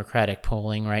 of the Democratic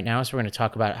polling right now. So we're going to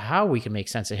talk about how we can make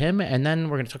sense of him. And then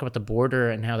we're going to talk about the border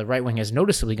and how the right wing has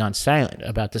noticeably gone silent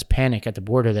about this panic at the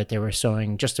border that they were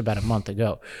sowing just about a month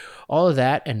ago. All of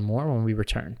that and more when we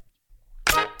return.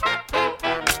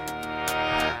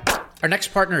 Our next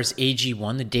partner is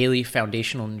AG1, the daily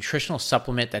foundational nutritional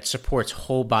supplement that supports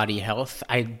whole body health.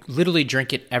 I literally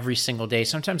drink it every single day.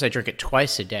 Sometimes I drink it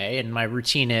twice a day. And my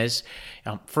routine is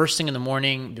first thing in the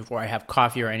morning before I have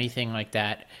coffee or anything like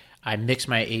that, I mix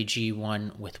my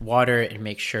AG1 with water and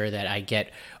make sure that I get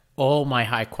all my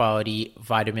high quality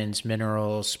vitamins,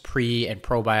 minerals, pre and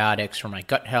probiotics for my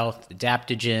gut health,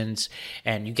 adaptogens,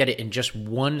 and you get it in just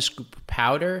one scoop of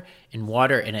powder in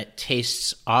water, and it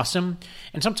tastes awesome.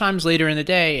 And sometimes later in the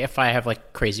day, if I have like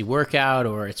a crazy workout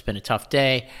or it's been a tough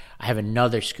day, I have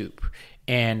another scoop.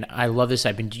 And I love this.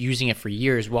 I've been using it for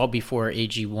years, well before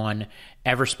AG1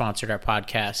 ever sponsored our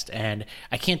podcast. And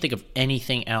I can't think of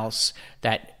anything else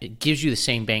that gives you the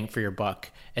same bang for your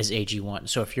buck as AG1.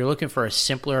 So if you're looking for a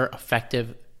simpler,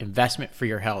 effective investment for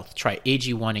your health, try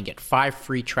AG1 and get 5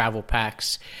 free travel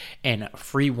packs and a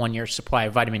free 1-year supply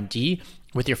of vitamin D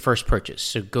with your first purchase.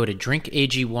 So go to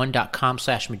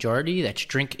drinkag1.com/majority. That's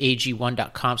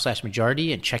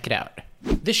drinkag1.com/majority and check it out.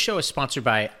 This show is sponsored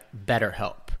by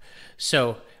BetterHelp.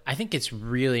 So I think it's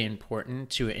really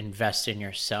important to invest in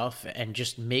yourself and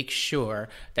just make sure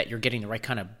that you're getting the right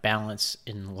kind of balance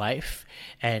in life.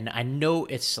 And I know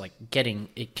it's like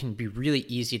it can be really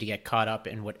easy to get caught up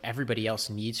in what everybody else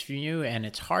needs from you. And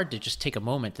it's hard to just take a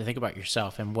moment to think about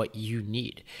yourself and what you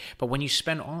need. But when you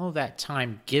spend all of that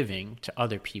time giving to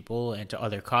other people and to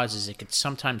other causes, it could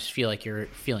sometimes feel like you're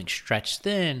feeling stretched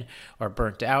thin or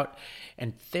burnt out.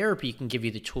 And therapy can give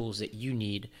you the tools that you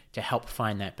need to help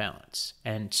find that balance.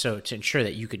 And so to ensure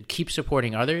that you can keep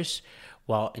supporting others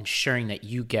while ensuring that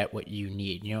you get what you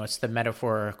need. You know, it's the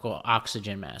metaphorical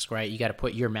oxygen mask, right? You got to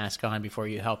put your mask on before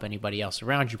you help anybody else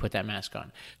around you put that mask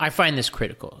on. I find this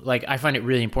critical. Like, I find it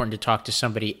really important to talk to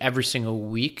somebody every single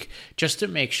week just to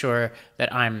make sure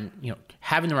that I'm, you know,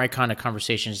 having the right kind of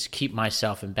conversations to keep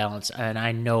myself in balance. And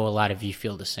I know a lot of you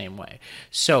feel the same way.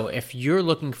 So if you're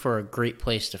looking for a great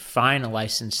place to find a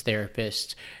licensed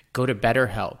therapist, go to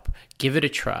BetterHelp. Give it a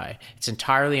try. It's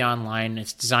entirely online.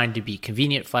 It's designed to be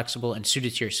convenient, flexible, and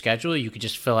suited to your schedule. You could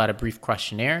just fill out a brief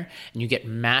questionnaire and you get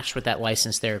matched with that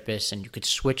licensed therapist, and you could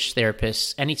switch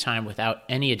therapists anytime without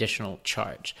any additional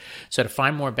charge. So to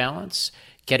find more balance,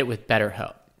 get it with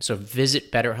BetterHelp. So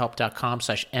visit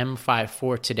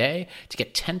betterhelp.com/M54 today to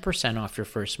get 10% off your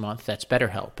first month. That's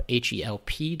BetterHelp,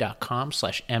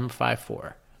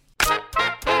 HELP.com/M54.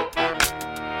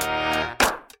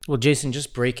 Well, Jason,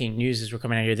 just breaking news as we're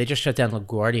coming out here. They just shut down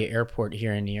LaGuardia Airport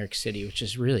here in New York City, which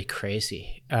is really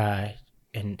crazy. And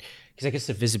because I guess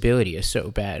the visibility is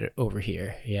so bad over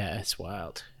here. Yeah, it's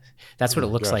wild. That's what it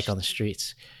looks like on the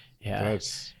streets. Yeah.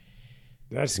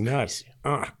 That's nuts.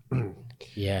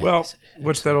 Yeah. Well,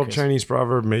 what's that old Chinese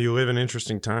proverb? May you live in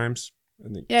interesting times.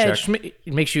 Yeah, it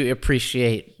makes you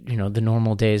appreciate, you know, the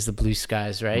normal days, the blue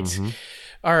skies, right? Mm-hmm.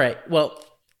 All right. Well,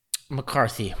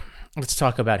 McCarthy, let's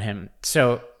talk about him.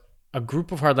 So a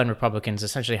group of hardline Republicans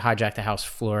essentially hijacked the House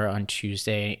floor on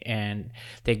Tuesday, and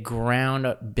they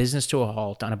ground business to a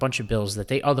halt on a bunch of bills that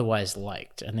they otherwise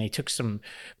liked. And they took some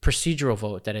procedural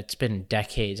vote that it's been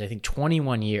decades, I think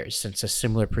 21 years since a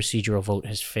similar procedural vote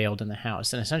has failed in the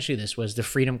House. And essentially this was the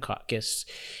Freedom Caucus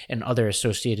and other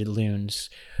associated loons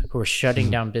who were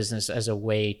shutting down business as a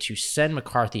way to send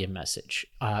McCarthy a message.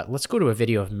 Let's go to a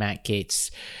video of Matt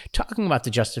Gaetz talking about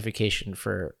the justification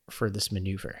for this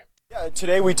maneuver. Yeah,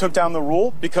 today we took down the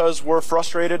rule because we're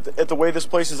frustrated at the way this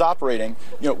place is operating.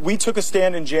 You know, we took a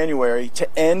stand in January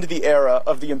to end the era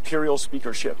of the imperial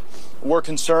speakership. We're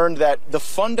concerned that the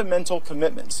fundamental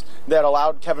commitments that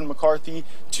allowed Kevin McCarthy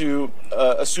to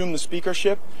assume the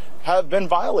speakership have been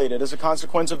violated as a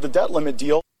consequence of the debt limit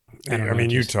deal. I mean,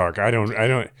 you talk.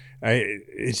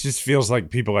 It just feels like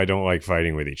people I don't like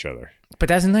fighting with each other. But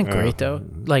isn't that great, though?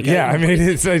 Like, yeah, I mean,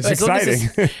 it's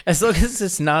exciting. As long as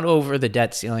it's not over the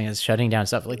debt ceiling, it's shutting down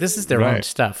stuff. Like, this is their own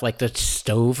stuff. Like the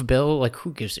stove bill. Like,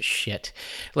 who gives a shit?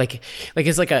 Like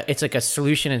it's like a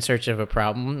solution in search of a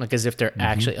problem. Like, as if they're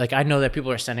actually like. I know that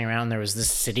people are sending around. There was this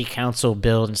city council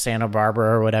bill in Santa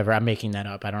Barbara or whatever. I'm making that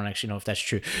up. I don't actually know if that's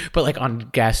true. But like on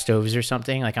gas stoves or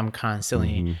something. Like, I'm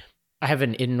constantly. I have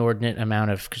an inordinate amount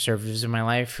of conservatives in my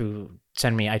life who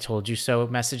send me "I told you so"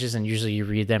 messages, and usually you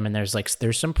read them and there's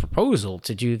some proposal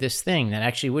to do this thing that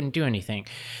actually wouldn't do anything.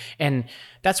 And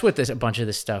that's what a bunch of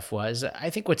this stuff was.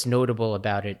 I think what's notable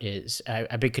about it is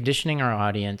I've been conditioning our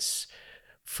audience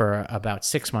for about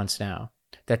 6 months now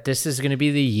that this is going to be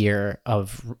the year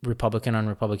of Republican on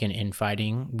Republican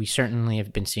infighting. We certainly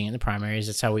have been seeing it in the primaries.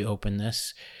 That's how we open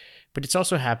this. But it's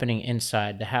also happening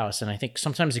inside the House. And I think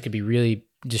sometimes it could be really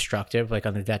destructive, like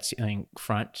on the debt ceiling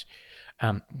front.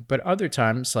 But other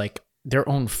times, like, their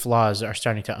own flaws are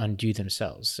starting to undo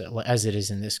themselves, as it is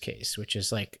in this case, which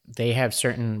is like they have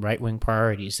certain right-wing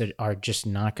priorities that are just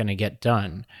not going to get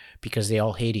done because they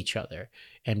all hate each other.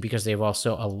 And because they've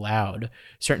also allowed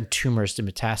certain tumors to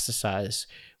metastasize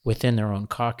within their own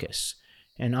caucus.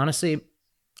 And honestly,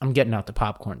 I'm getting out the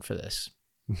popcorn for this.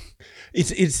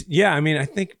 Yeah, I mean, I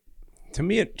think, to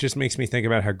me, it just makes me think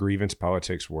about how grievance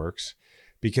politics works.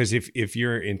 Because if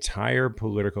your entire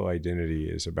political identity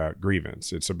is about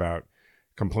grievance, it's about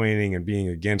complaining and being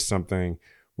against something,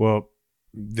 well,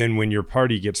 then when your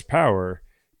party gets power,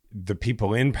 the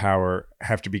people in power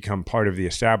have to become part of the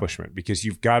establishment because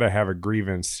you've got to have a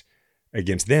grievance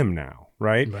against them now,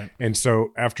 right? And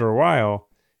so after a while,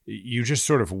 you just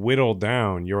sort of whittle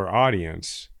down your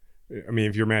audience. I mean,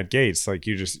 if you're Matt Gaetz, like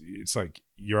it's like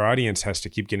your audience has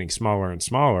to keep getting smaller and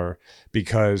smaller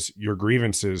because your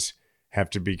grievances have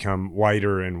to become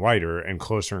wider and wider and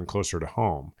closer to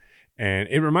home. And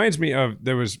it reminds me of,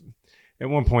 there was at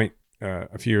one point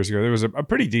a few years ago, there was a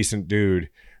pretty decent dude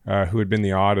who had been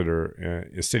the auditor,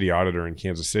 a city auditor in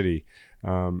Kansas City.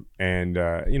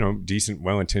 Decent,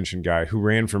 well-intentioned guy who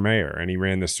ran for mayor, and he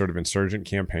ran this sort of insurgent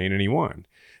campaign and he won.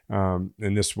 And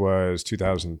this was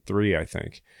 2003, I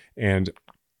think. And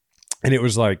it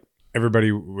was like,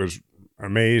 everybody was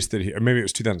amazed that maybe it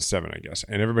was 2007, I guess.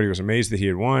 And everybody was amazed that he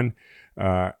had won.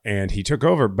 And he took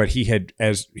over, but he had,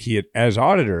 as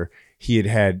auditor, he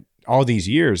had all these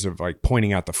years of like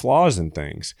pointing out the flaws and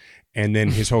things. And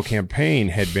then his whole campaign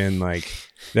had been like,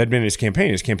 that had been his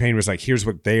campaign. His campaign was like, here's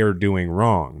what they are doing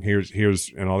wrong. Here's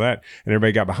and all that. And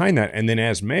everybody got behind that. And then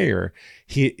as mayor,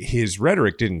 his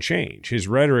rhetoric didn't change. His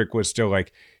rhetoric was still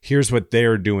like, here's what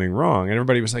they're doing wrong. And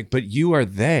everybody was like, but you are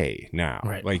they now.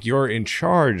 Right. Like you're in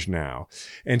charge now.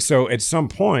 And so at some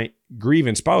point,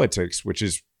 grievance politics, which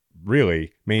is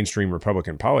really mainstream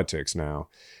Republican politics now,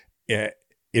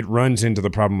 it runs into the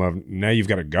problem of now you've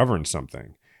got to govern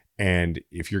something. And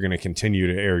if you're going to continue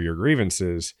to air your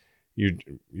grievances, you're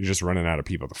just running out of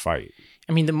people to fight.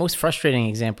 I mean, the most frustrating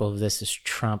example of this is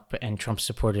Trump and Trump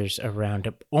supporters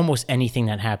around almost anything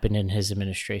that happened in his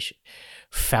administration.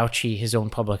 Fauci, his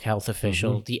own public health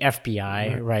official, the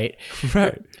FBI, right?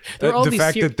 Right. The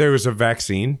fact that there was a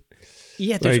vaccine,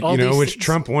 there's like, all these which things.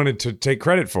 Trump wanted to take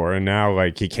credit for, and now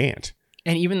like he can't.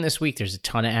 And even this week, there's a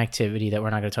ton of activity that we're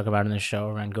not going to talk about in the show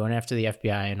around going after the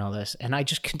FBI and all this. And I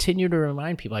just continue to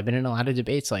remind people, I've been in a lot of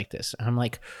debates like this. I'm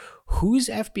like, whose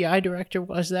FBI director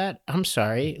was that? I'm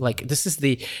sorry. Like, this is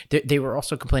they were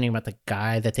also complaining about the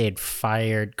guy that they had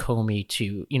fired Comey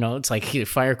to, it's like either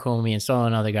fire Comey, install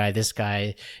another guy. This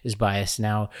guy is biased.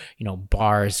 Now,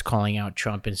 Barr is calling out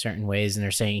Trump in certain ways and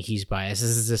they're saying he's biased. This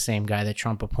is the same guy that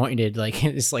Trump appointed, like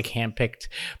it's like handpicked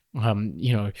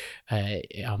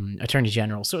attorney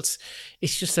general. So it's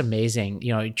just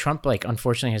amazing. Trump, like,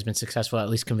 unfortunately has been successful at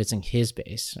least convincing his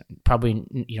base, probably,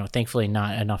 thankfully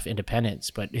not enough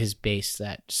independents, but his base,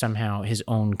 that somehow his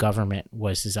own government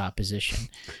was his opposition.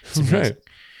 It's amazing. Right.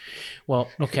 Well,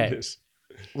 okay.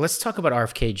 Let's talk about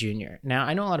RFK Jr. Now,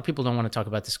 I know a lot of people don't want to talk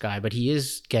about this guy, but he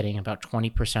is getting about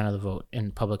 20% of the vote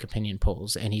in public opinion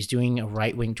polls, and he's doing a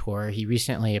right-wing tour. He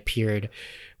recently appeared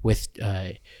with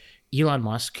Elon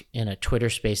Musk in a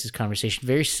Twitter Spaces conversation,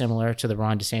 very similar to the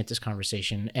Ron DeSantis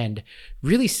conversation, and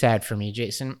really sad for me,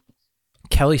 Jason.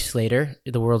 Kelly Slater,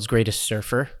 the world's greatest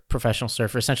surfer, professional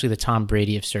surfer, essentially the Tom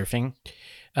Brady of surfing,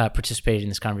 participated in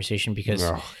this conversation because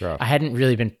I hadn't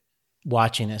really been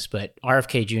watching this, but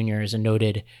RFK Jr. is a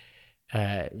noted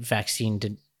vaccine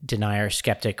denier,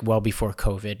 skeptic well before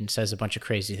COVID, and says a bunch of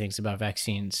crazy things about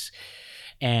vaccines.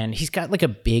 And he's got like a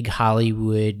big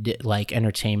Hollywood like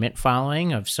entertainment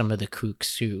following of some of the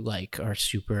kooks who like are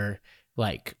super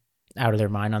like out of their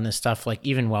mind on this stuff, like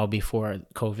even well before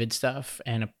COVID stuff.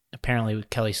 And apparently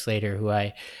with Kelly Slater, who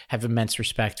I have immense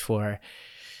respect for,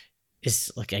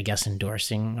 is like, I guess,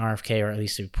 endorsing RFK, or at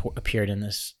least appeared in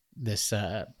this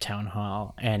town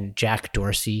hall. And Jack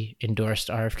Dorsey endorsed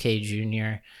RFK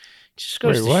Jr. Just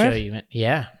goes to show you.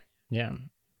 Yeah.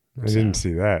 I didn't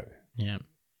see that. Yeah.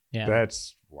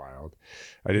 That's wild.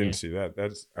 I didn't see that.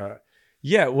 That's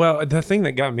well, the thing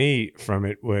that got me from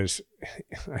it was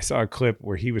I saw a clip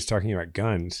where he was talking about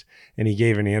guns, and he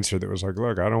gave an answer that was like,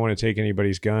 look, I don't want to take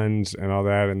anybody's guns and all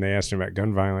that. And they asked him about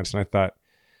gun violence. And I thought,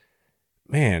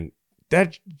 man,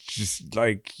 that just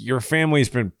like your family's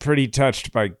been pretty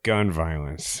touched by gun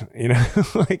violence,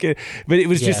 like it, but it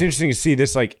was just interesting to see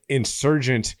this like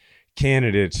insurgent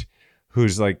candidate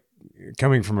who's like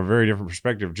coming from a very different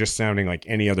perspective, just sounding like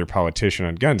any other politician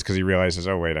on guns, because he realizes,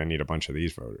 oh wait, I need a bunch of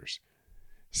these voters.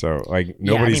 So like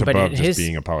nobody's above just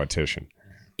being a politician.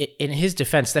 In his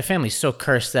defense, that family's so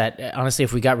cursed that honestly,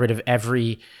 if we got rid of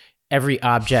every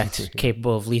object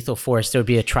capable of lethal force, there would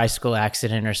be a tricycle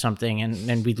accident or something, and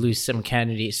then we'd lose some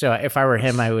Kennedy. So if I were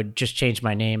him, I would just change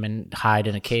my name and hide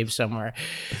in a cave somewhere.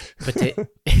 But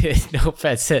no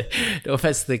offense to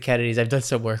the Kennedys, I've done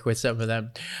some work with some of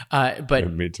them.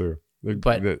 But me too.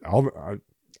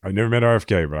 I've never met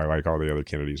RFK, but I like all the other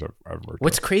Kennedys I've worked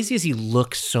What's with. crazy is he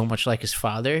looks so much like his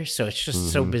father, so it's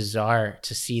just so bizarre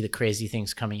to see the crazy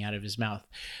things coming out of his mouth.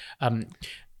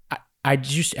 I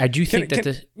do think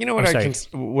that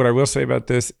what I will say about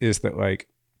this is that like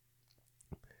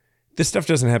this stuff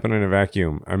doesn't happen in a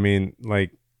vacuum. I mean,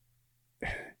 like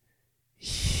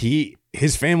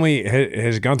his family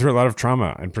has gone through a lot of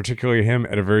trauma, and particularly him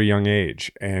at a very young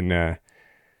age,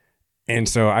 and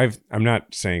so I'm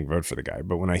not saying vote for the guy,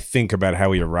 but when I think about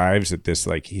how he arrives at this,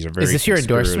 like he's a very... Is this your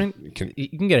endorsement?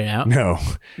 You can get it out.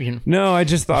 No, I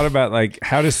just thought about like,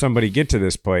 how does somebody get to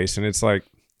this place? And it's like,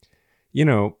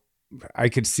 I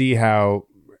could see how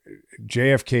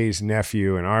JFK's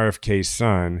nephew and RFK's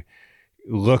son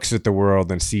looks at the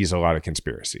world and sees a lot of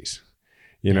conspiracies.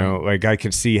 Like I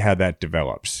could see how that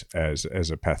develops as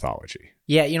a pathology.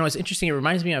 Yeah, it's interesting. It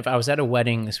reminds me of, I was at a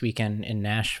wedding this weekend in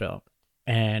Nashville,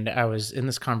 and I was in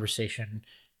this conversation,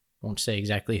 won't say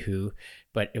exactly who,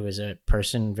 but it was a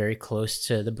person very close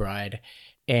to the bride.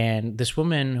 And this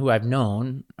woman who I've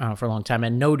known for a long time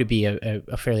and know to be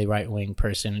a fairly right-wing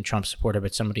person and Trump supporter,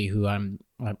 but somebody who I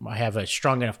have a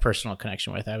strong enough personal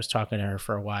connection with. I was talking to her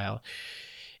for a while,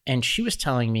 and she was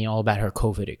telling me all about her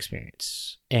COVID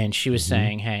experience. And she was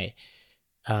saying, hey,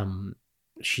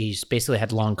 she's basically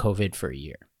had long COVID for a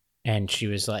year. And she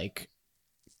was like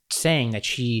saying that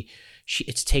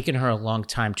it's taken her a long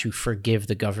time to forgive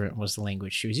the government was the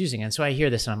language she was using. And so I hear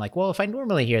this and I'm like, well, if I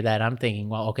normally hear that, I'm thinking,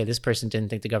 well, okay, this person didn't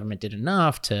think the government did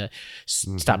enough to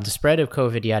stop the spread of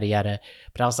COVID, yada, yada.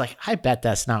 But I was like, I bet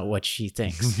that's not what she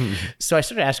thinks. So I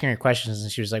started asking her questions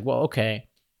and she was like, well, okay.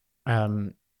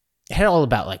 It had all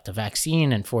about like the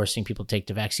vaccine and forcing people to take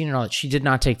the vaccine and all that. She did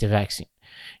not take the vaccine.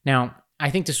 Now, I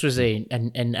think this was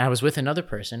and I was with another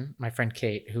person, my friend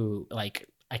Kate, who like,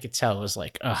 I could tell was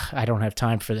like, ugh, I don't have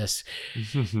time for this.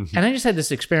 And I just had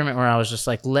this experiment where I was just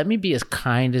like, let me be as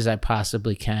kind as I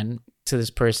possibly can to this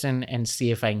person and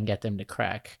see if I can get them to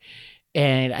crack.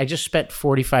 And I just spent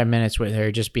 45 minutes with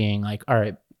her just being like, all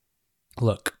right,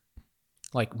 look,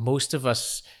 like most of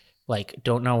us like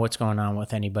don't know what's going on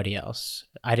with anybody else.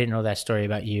 I didn't know that story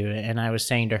about you. And I was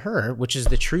saying to her, which is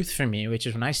the truth for me, which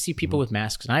is when I see people with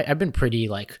masks, and I've been pretty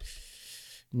like,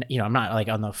 you know, I'm not like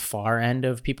on the far end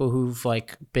of people who've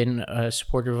like been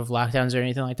supportive of lockdowns or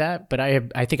anything like that, but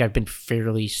I think I've been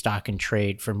fairly stock and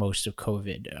trade for most of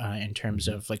COVID in terms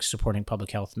of like supporting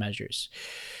public health measures.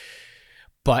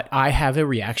 But I have a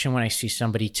reaction when I see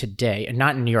somebody today, and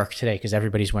not in New York today because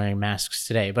everybody's wearing masks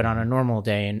today, but on a normal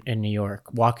day in New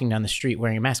York, walking down the street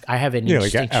wearing a mask, I have an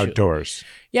instinctual, like outdoors.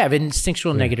 Yeah, I have an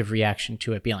instinctual negative reaction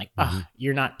to it, being like,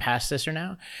 you're not past this or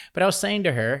now. But I was saying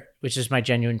to her, which is my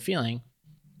genuine feeling,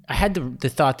 I had the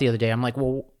thought the other day, I'm like,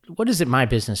 well, what is it my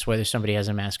business whether somebody has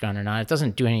a mask on or not? It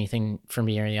doesn't do anything for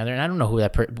me or the other. And I don't know who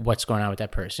what's going on with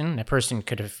that person. That person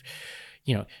could have,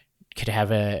 you know, could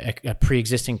have a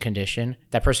pre-existing condition.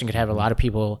 That person could have a lot of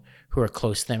people who are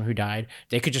close to them who died.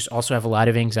 They could just also have a lot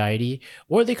of anxiety,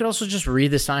 or they could also just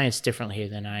read the science differently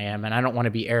than I am. And I don't want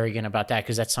to be arrogant about that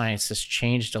because that science has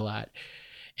changed a lot.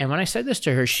 And when I said this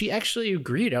to her, she actually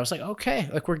agreed. I was like, okay,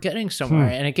 like we're getting somewhere.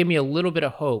 And it gave me a little bit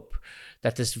of hope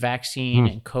that this vaccine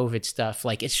and COVID stuff,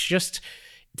 like it's just,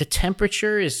 the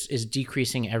temperature is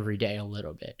decreasing every day a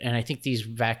little bit. And I think these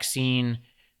vaccine,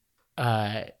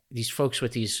 these folks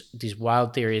with these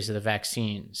wild theories of the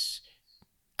vaccines,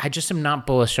 I just am not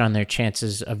bullish on their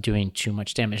chances of doing too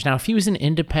much damage. Now, if he was an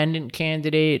independent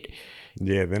candidate,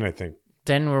 yeah, then I think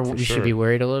we should be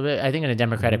worried a little bit. I think in a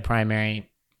Democratic primary,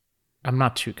 I'm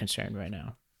not too concerned right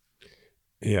now.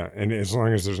 Yeah, and as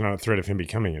long as there's not a threat of him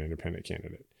becoming an independent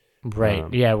candidate.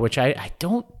 Right. Yeah, which I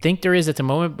don't think there is at the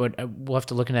moment, but we'll have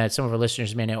to look into that. Some of our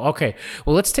listeners may know. Okay,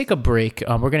 well, let's take a break.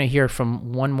 We're going to hear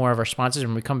from one more of our sponsors.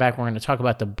 When we come back, we're going to talk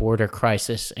about the border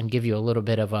crisis and give you a little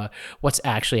bit of a what's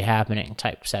actually happening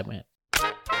type segment.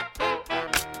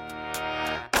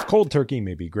 Cold turkey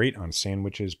may be great on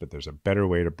sandwiches, but there's a better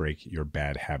way to break your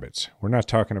bad habits. We're not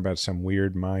talking about some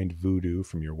weird mind voodoo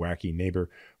from your wacky neighbor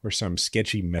or some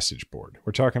sketchy message board.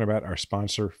 We're talking about our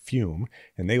sponsor, Fume,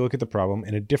 and they look at the problem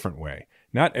in a different way.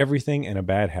 Not everything in a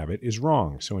bad habit is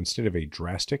wrong, so instead of a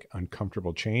drastic,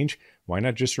 uncomfortable change, why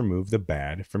not just remove the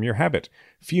bad from your habit?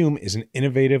 Fume is an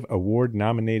innovative,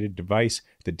 award-nominated device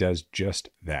that does just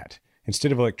that.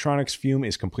 Instead of electronics, Fume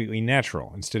is completely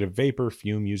natural. Instead of vapor,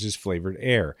 Fume uses flavored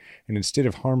air. And instead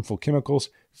of harmful chemicals,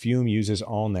 Fume uses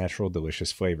all-natural,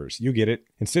 delicious flavors. You get it.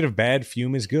 Instead of bad,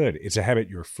 Fume is good. It's a habit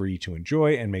you're free to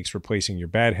enjoy and makes replacing your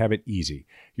bad habit easy.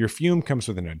 Your Fume comes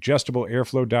with an adjustable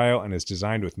airflow dial and is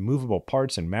designed with movable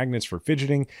parts and magnets for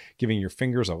fidgeting, giving your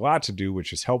fingers a lot to do,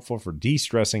 which is helpful for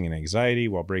de-stressing and anxiety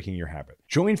while breaking your habit.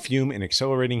 Join Fume in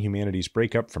accelerating humanity's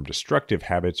breakup from destructive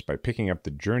habits by picking up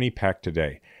the Journey Pack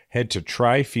today. Head to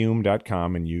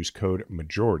tryfume.com and use code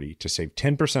MAJORITY to save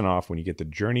 10% off when you get the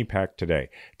Journey Pack today.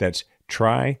 That's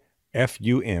tryfum.com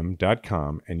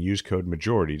and use code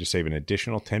MAJORITY to save an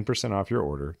additional 10% off your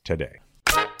order today.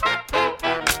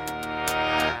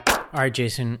 All right,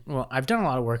 Jason. Well, I've done a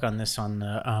lot of work on this on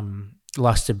the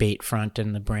Lost Debate front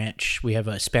and the branch. We have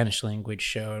a Spanish language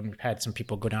show, and we've had some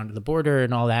people go down to the border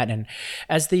and all that. And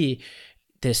as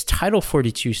this Title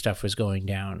 42 stuff was going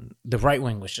down, the right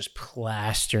wing was just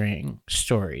plastering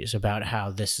stories about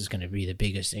how this is going to be the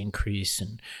biggest increase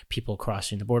in people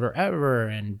crossing the border ever,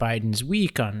 and Biden's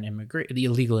weak on the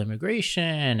illegal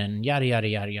immigration, and yada, yada,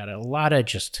 yada, yada. A lot of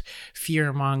just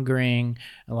fear-mongering,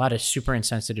 a lot of super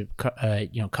insensitive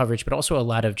coverage, but also a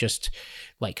lot of just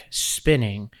like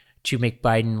spinning to make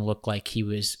Biden look like he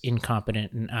was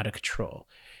incompetent and out of control.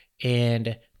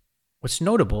 And what's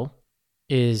notable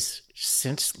is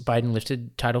since Biden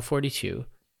lifted Title 42,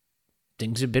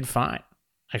 things have been fine.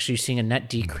 Actually, you're seeing a net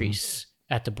decrease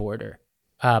at the border.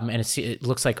 And it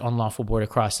looks like unlawful border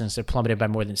crossings have plummeted by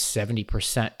more than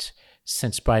 70%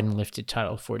 since Biden lifted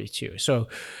Title 42. So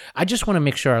I just want to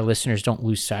make sure our listeners don't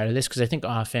lose sight of this, because I think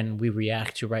often we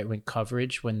react to right-wing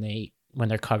coverage when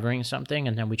they're covering something,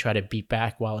 and then we try to beat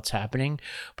back while it's happening.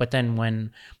 But then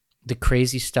when the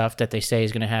crazy stuff that they say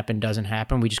is going to happen doesn't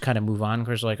happen, we just kind of move on,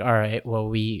 because like, all right, well,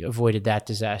 we avoided that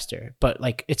disaster. But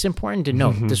like, it's important to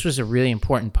note this was a really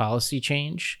important policy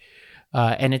change,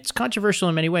 and it's controversial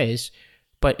in many ways,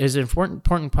 but it's an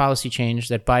important policy change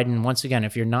that Biden, once again,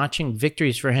 if you're notching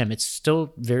victories for him, it's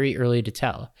still very early to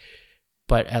tell,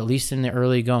 but at least in the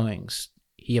early goings,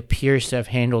 he appears to have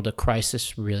handled a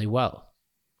crisis really well.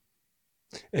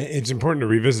 It's important to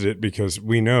revisit it because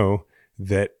we know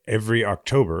that every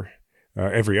other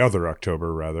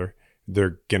October,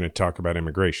 they're going to talk about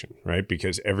immigration, right?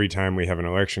 Because every time we have an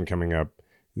election coming up,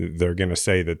 they're going to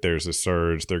say that there's a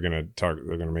surge. They're going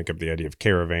to make up the idea of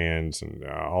caravans and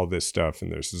all this stuff. And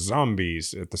there's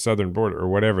zombies at the southern border or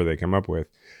whatever they come up with.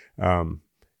 And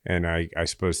I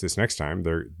suppose this next time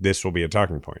this will be a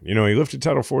talking point. You know, he lifted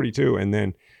Title 42 and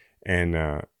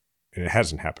it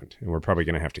hasn't happened. And we're probably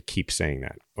going to have to keep saying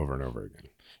that over and over again.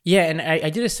 Yeah, and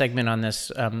I did a segment on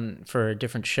this for a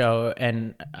different show,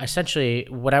 and essentially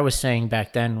what I was saying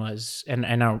back then was, and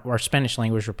our Spanish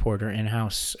language reporter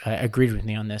in-house agreed with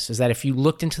me on this, is that if you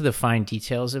looked into the fine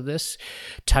details of this,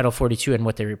 Title 42 and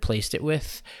what they replaced it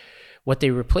with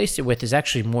is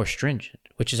actually more stringent,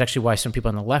 which is actually why some people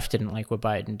on the left didn't like what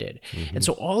Biden did. Mm-hmm. And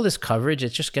so all this coverage,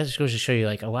 it just goes to show you,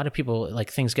 like, a lot of people,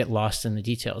 like, things get lost in the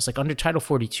details. Like under Title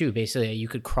 42, basically, you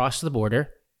could cross the border,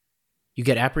 you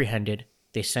get apprehended,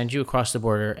 they send you across the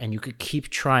border, and you could keep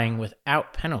trying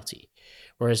without penalty.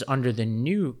 Whereas under the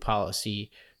new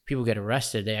policy, people get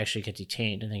arrested, they actually get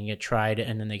detained, and then get tried,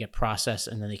 and then they get processed,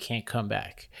 and then they can't come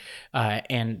back.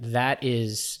 And that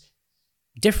is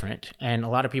different. And a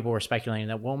lot of people were speculating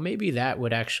that, well, maybe that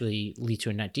would actually lead to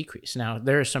a net decrease. Now,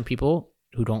 there are some people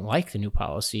who don't like the new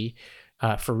policy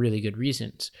for really good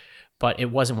reasons, but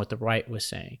it wasn't what the right was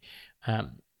saying.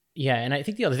 Yeah, and I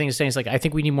think the other thing is saying is, like, I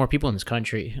think we need more people in this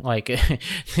country. Like,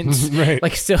 right.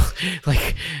 Like, still,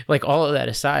 like all of that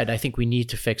aside, I think we need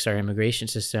to fix our immigration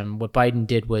system. What Biden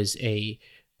did was a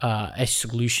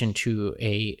solution to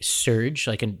a surge,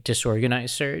 like a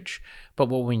disorganized surge. But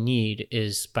what we need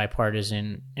is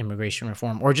bipartisan immigration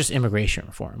reform, or just immigration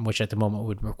reform, which at the moment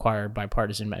would require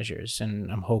bipartisan measures. And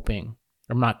I'm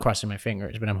not crossing my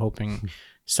fingers, but I'm hoping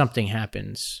something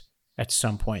happens at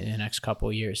some point in the next couple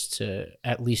of years to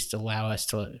at least allow us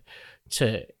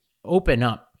to open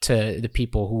up to the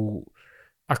people who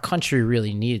our country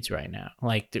really needs right now.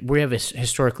 Like, we have a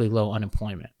historically low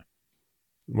unemployment.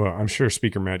 Well, I'm sure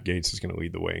Speaker Matt Gaetz is going to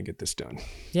lead the way and get this done.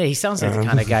 Yeah, he sounds like the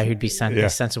kind of guy who'd be a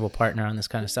sensible partner on this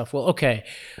kind of stuff. Well, okay,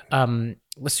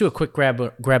 let's do a quick grab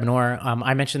and or.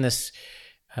 I mentioned this,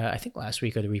 I think last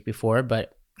week or the week before,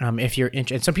 but if you're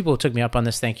interested, and some people took me up on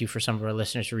this, thank you for some of our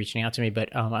listeners for reaching out to me,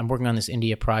 but I'm working on this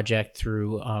India project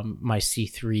through my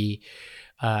C3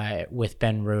 with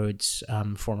Ben Rhodes,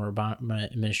 former Obama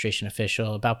administration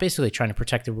official, about basically trying to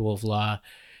protect the rule of law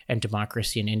and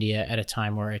democracy in India at a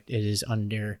time where it is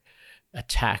under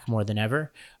attack more than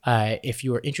ever. If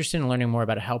you are interested in learning more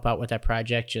about how to help out with that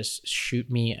project, just shoot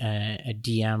me a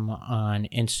DM on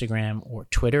Instagram or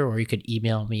Twitter, or you could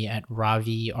email me at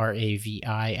Ravi,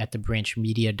 R-A-V-I,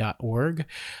 @thebranchmedia.org.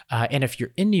 And if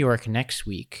you're in New York next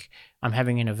week, I'm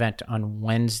having an event on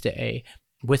Wednesday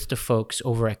with the folks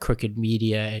over at Crooked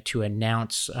Media to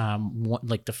announce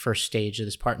the first stage of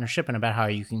this partnership and about how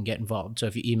you can get involved. So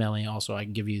if you email me also, I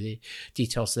can give you the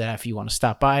details to that if you want to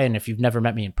stop by. And if you've never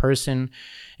met me in person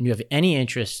and you have any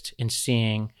interest in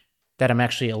seeing that I'm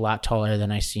actually a lot taller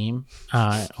than I seem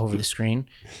over the screen,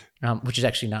 which is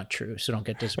actually not true, so don't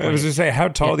get disappointed. I was going to say, how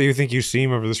tall do you think you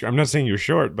seem over the screen? I'm not saying you're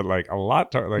short, but like a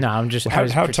lot taller. Like, no, I'm just.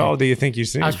 How tall do you think you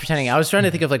seem? I was pretending. I was trying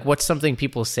to think of like what's something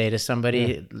people say to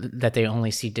somebody that they only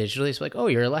see digitally. It's like, oh,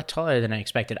 you're a lot taller than I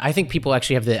expected. I think people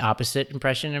actually have the opposite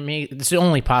impression of me. It's the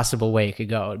only possible way it could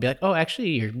go. It'd be like, oh, actually,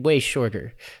 you're way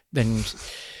shorter than.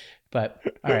 But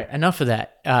all right, enough of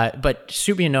that. But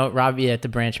shoot me a note, Ravi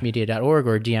 @thebranchmedia.org,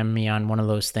 or DM me on one of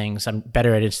those things. I'm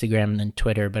better at Instagram than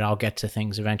Twitter, but I'll get to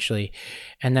things eventually.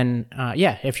 And then,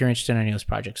 if you're interested in any of those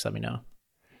projects, let me know.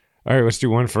 All right, let's do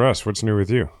one for us. What's new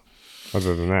with you,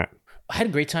 other than that? I had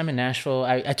a great time in Nashville.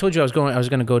 I told you I was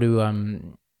going to go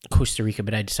to Costa Rica,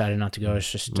 but I decided not to go. It's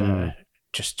just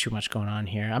too much going on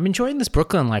here. I'm enjoying this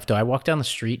Brooklyn life, though. I walk down the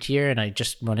street here, and I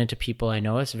just run into people I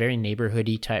know. It's very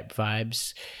neighborhoody type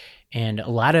vibes. And a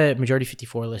lot of Majority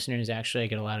 54 listeners, actually, I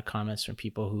get a lot of comments from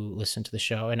people who listen to the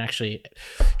show, and actually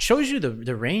shows you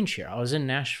the range here. I was in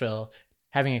Nashville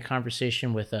having a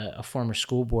conversation with a former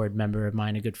school board member of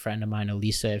mine, a good friend of mine,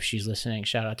 Elisa, if she's listening,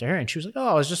 shout out to her. And she was like, oh,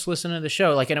 I was just listening to the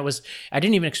show. Like, and I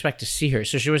didn't even expect to see her.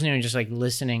 So she wasn't even just like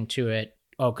listening to it.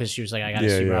 Oh, because she was like, I got to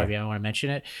see Robbie. I want to mention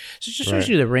it. So it just shows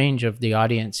you the range of the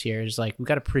audience here. Is like, we've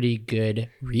got a pretty good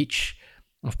reach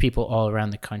of people all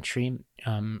around the country.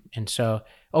 And so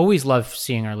always love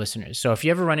seeing our listeners. So if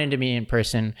you ever run into me in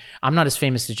person, I'm not as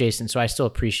famous as Jason, so I still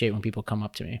appreciate when people come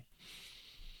up to me.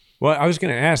 Well, I was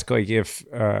going to ask, like, if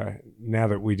now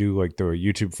that we do like the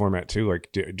YouTube format too,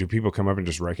 like, do people come up and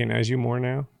just recognize you more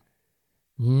now?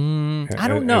 I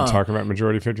don't know. And talk about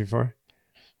Majority 54?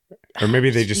 Or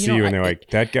maybe they just see you and they're like,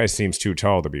 that guy seems too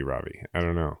tall to be Robbie. I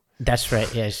don't know. That's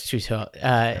right. Yeah, he's too tall.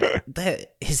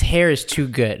 His hair is too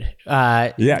good.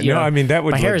 I mean, that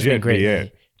would my hair has been great be lately.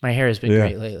 it. My hair has been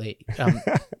great lately.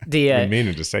 I'm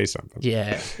meaning to say something.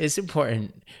 Yeah, it's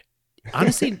important.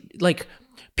 Honestly, like,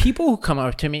 people who come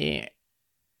up to me,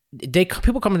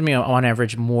 people come to me on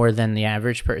average more than the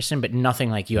average person, but nothing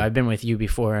like you. I've been with you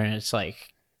before, and it's like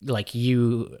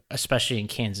you, especially in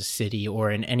Kansas City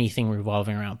or in anything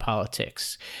revolving around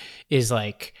politics, is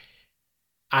like,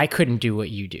 I couldn't do what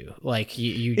you do. Like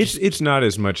you it's not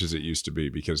as much as it used to be,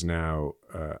 because now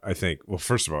I think, well,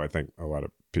 first of all, I think a lot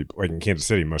of people, like in Kansas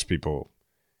City, most people,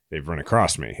 they've run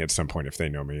across me at some point if they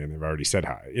know me and they've already said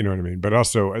hi. You know what I mean? But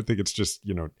also, I think it's just,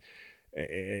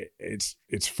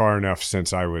 it's far enough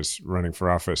since I was running for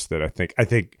office that I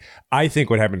think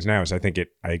what happens now is I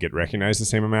get recognized the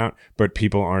same amount, but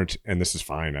people aren't, and this is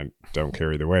fine, I don't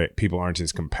care either way, people aren't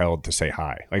as compelled to say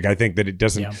hi. Like, I think that it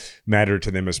doesn't matter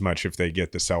to them as much if they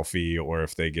get the selfie or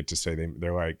if they get to say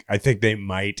they're like, I think they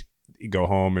might go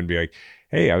home and be like,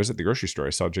 hey, I was at the grocery store, I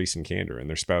saw Jason Kander, and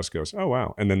their spouse goes, oh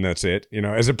wow, and then that's it,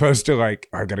 as opposed to like,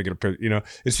 oh, I gotta get a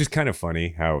it's just kind of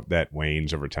funny how that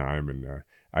wanes over time. And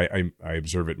I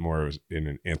observe it more in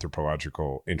an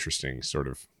anthropological, interesting sort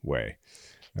of way.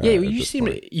 You seem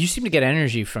to get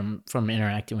energy from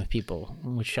interacting with people,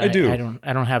 which I do.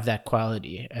 I don't have that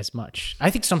quality as much.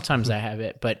 I think sometimes I have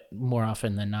it, but more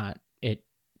often than not,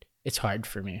 it's hard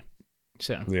for me.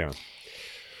 So yeah.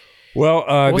 Well,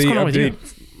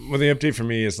 the update for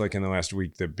me is, like, in the last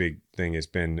week, the big thing has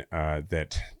been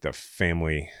that the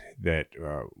family that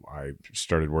I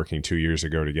started working 2 years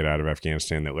ago to get out of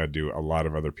Afghanistan, that led to a lot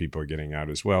of other people getting out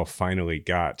as well, finally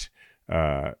got,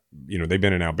 they've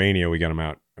been in Albania. We got them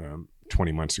out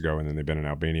 20 months ago, and then they've been in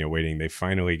Albania waiting. They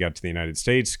finally got to the United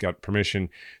States, got permission.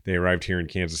 They arrived here in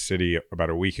Kansas City about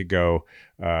a week ago,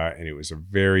 and it was a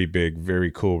very big,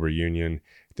 very cool reunion.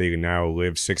 They now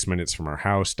live 6 minutes from our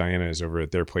house. Diana is over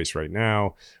at their place right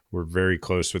now. We're very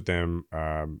close with them.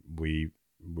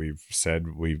 We've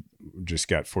said we just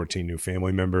got 14 new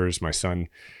family members. My son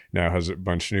now has a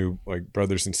bunch of new, like,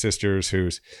 brothers and sisters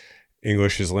whose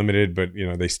English is limited, but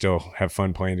they still have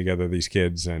fun playing together, these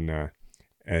kids. And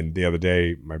the other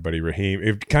day, my buddy Raheem,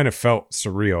 it kind of felt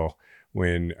surreal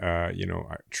when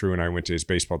True and I went to his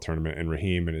baseball tournament, and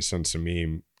Raheem and his son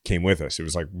Sameem came with us. It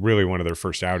was like really one of their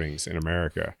first outings in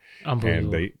America.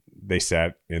 Unbelievable. And they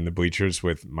sat in the bleachers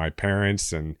with my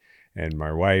parents and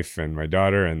my wife and my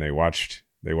daughter, and they watched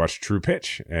True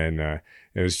pitch, and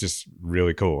it was just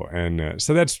really cool. And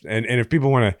so that's, and if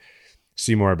people want to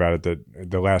see more about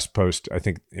it, the last post I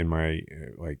think in my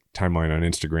timeline on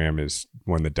Instagram is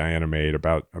one that Diana made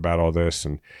about all this,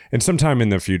 and sometime in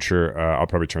the future I'll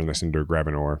probably turn this into a Grab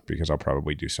an Oar, because I'll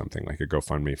probably do something like a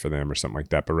GoFundMe for them or something like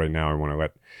that. But right now we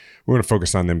want to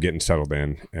focus on them getting settled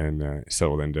in and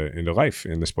settled into life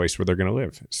in this place where they're going to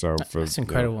live. So that's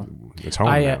incredible. It's home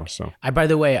now. So by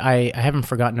the way, I haven't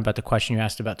forgotten about the question you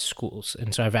asked about schools,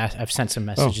 and so I've sent some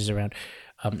messages around.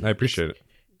 I appreciate it.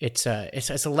 It's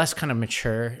a less kind of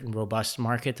mature and robust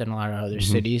market than a lot of other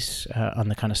cities on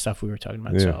the kind of stuff we were talking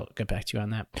about. Yeah. So I'll get back to you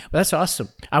on that. But that's awesome.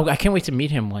 I can't wait to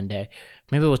meet him one day.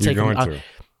 Maybe we'll take him.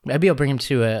 Maybe I'll bring him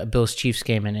to a Bills Chiefs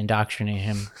game and indoctrinate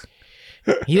him.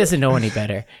 He doesn't know any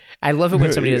better. I love it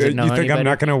when somebody doesn't know. You think I'm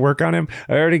not going to work on him?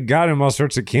 I already got him all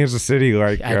sorts of Kansas City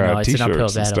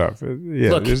T-shirts and stuff. Yeah,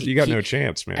 look, you got no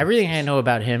chance, man. Everything I know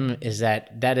about him is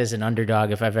that is an underdog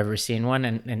if I've ever seen one,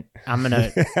 and I'm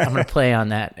gonna play on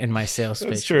that in my sales pitch.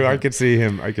 That's true. I could see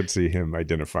him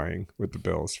identifying with the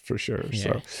Bills for sure.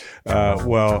 Yeah. So,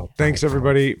 well, thanks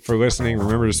everybody for listening.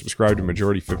 Remember to subscribe to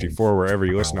Majority 54 wherever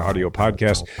you listen to audio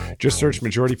podcasts. Just search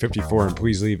Majority 54 and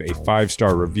please leave a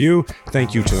 5-star review.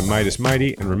 Thank you to the Midas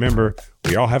Mighty, and remember,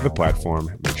 we all have a platform.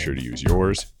 Make sure to use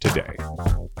yours today.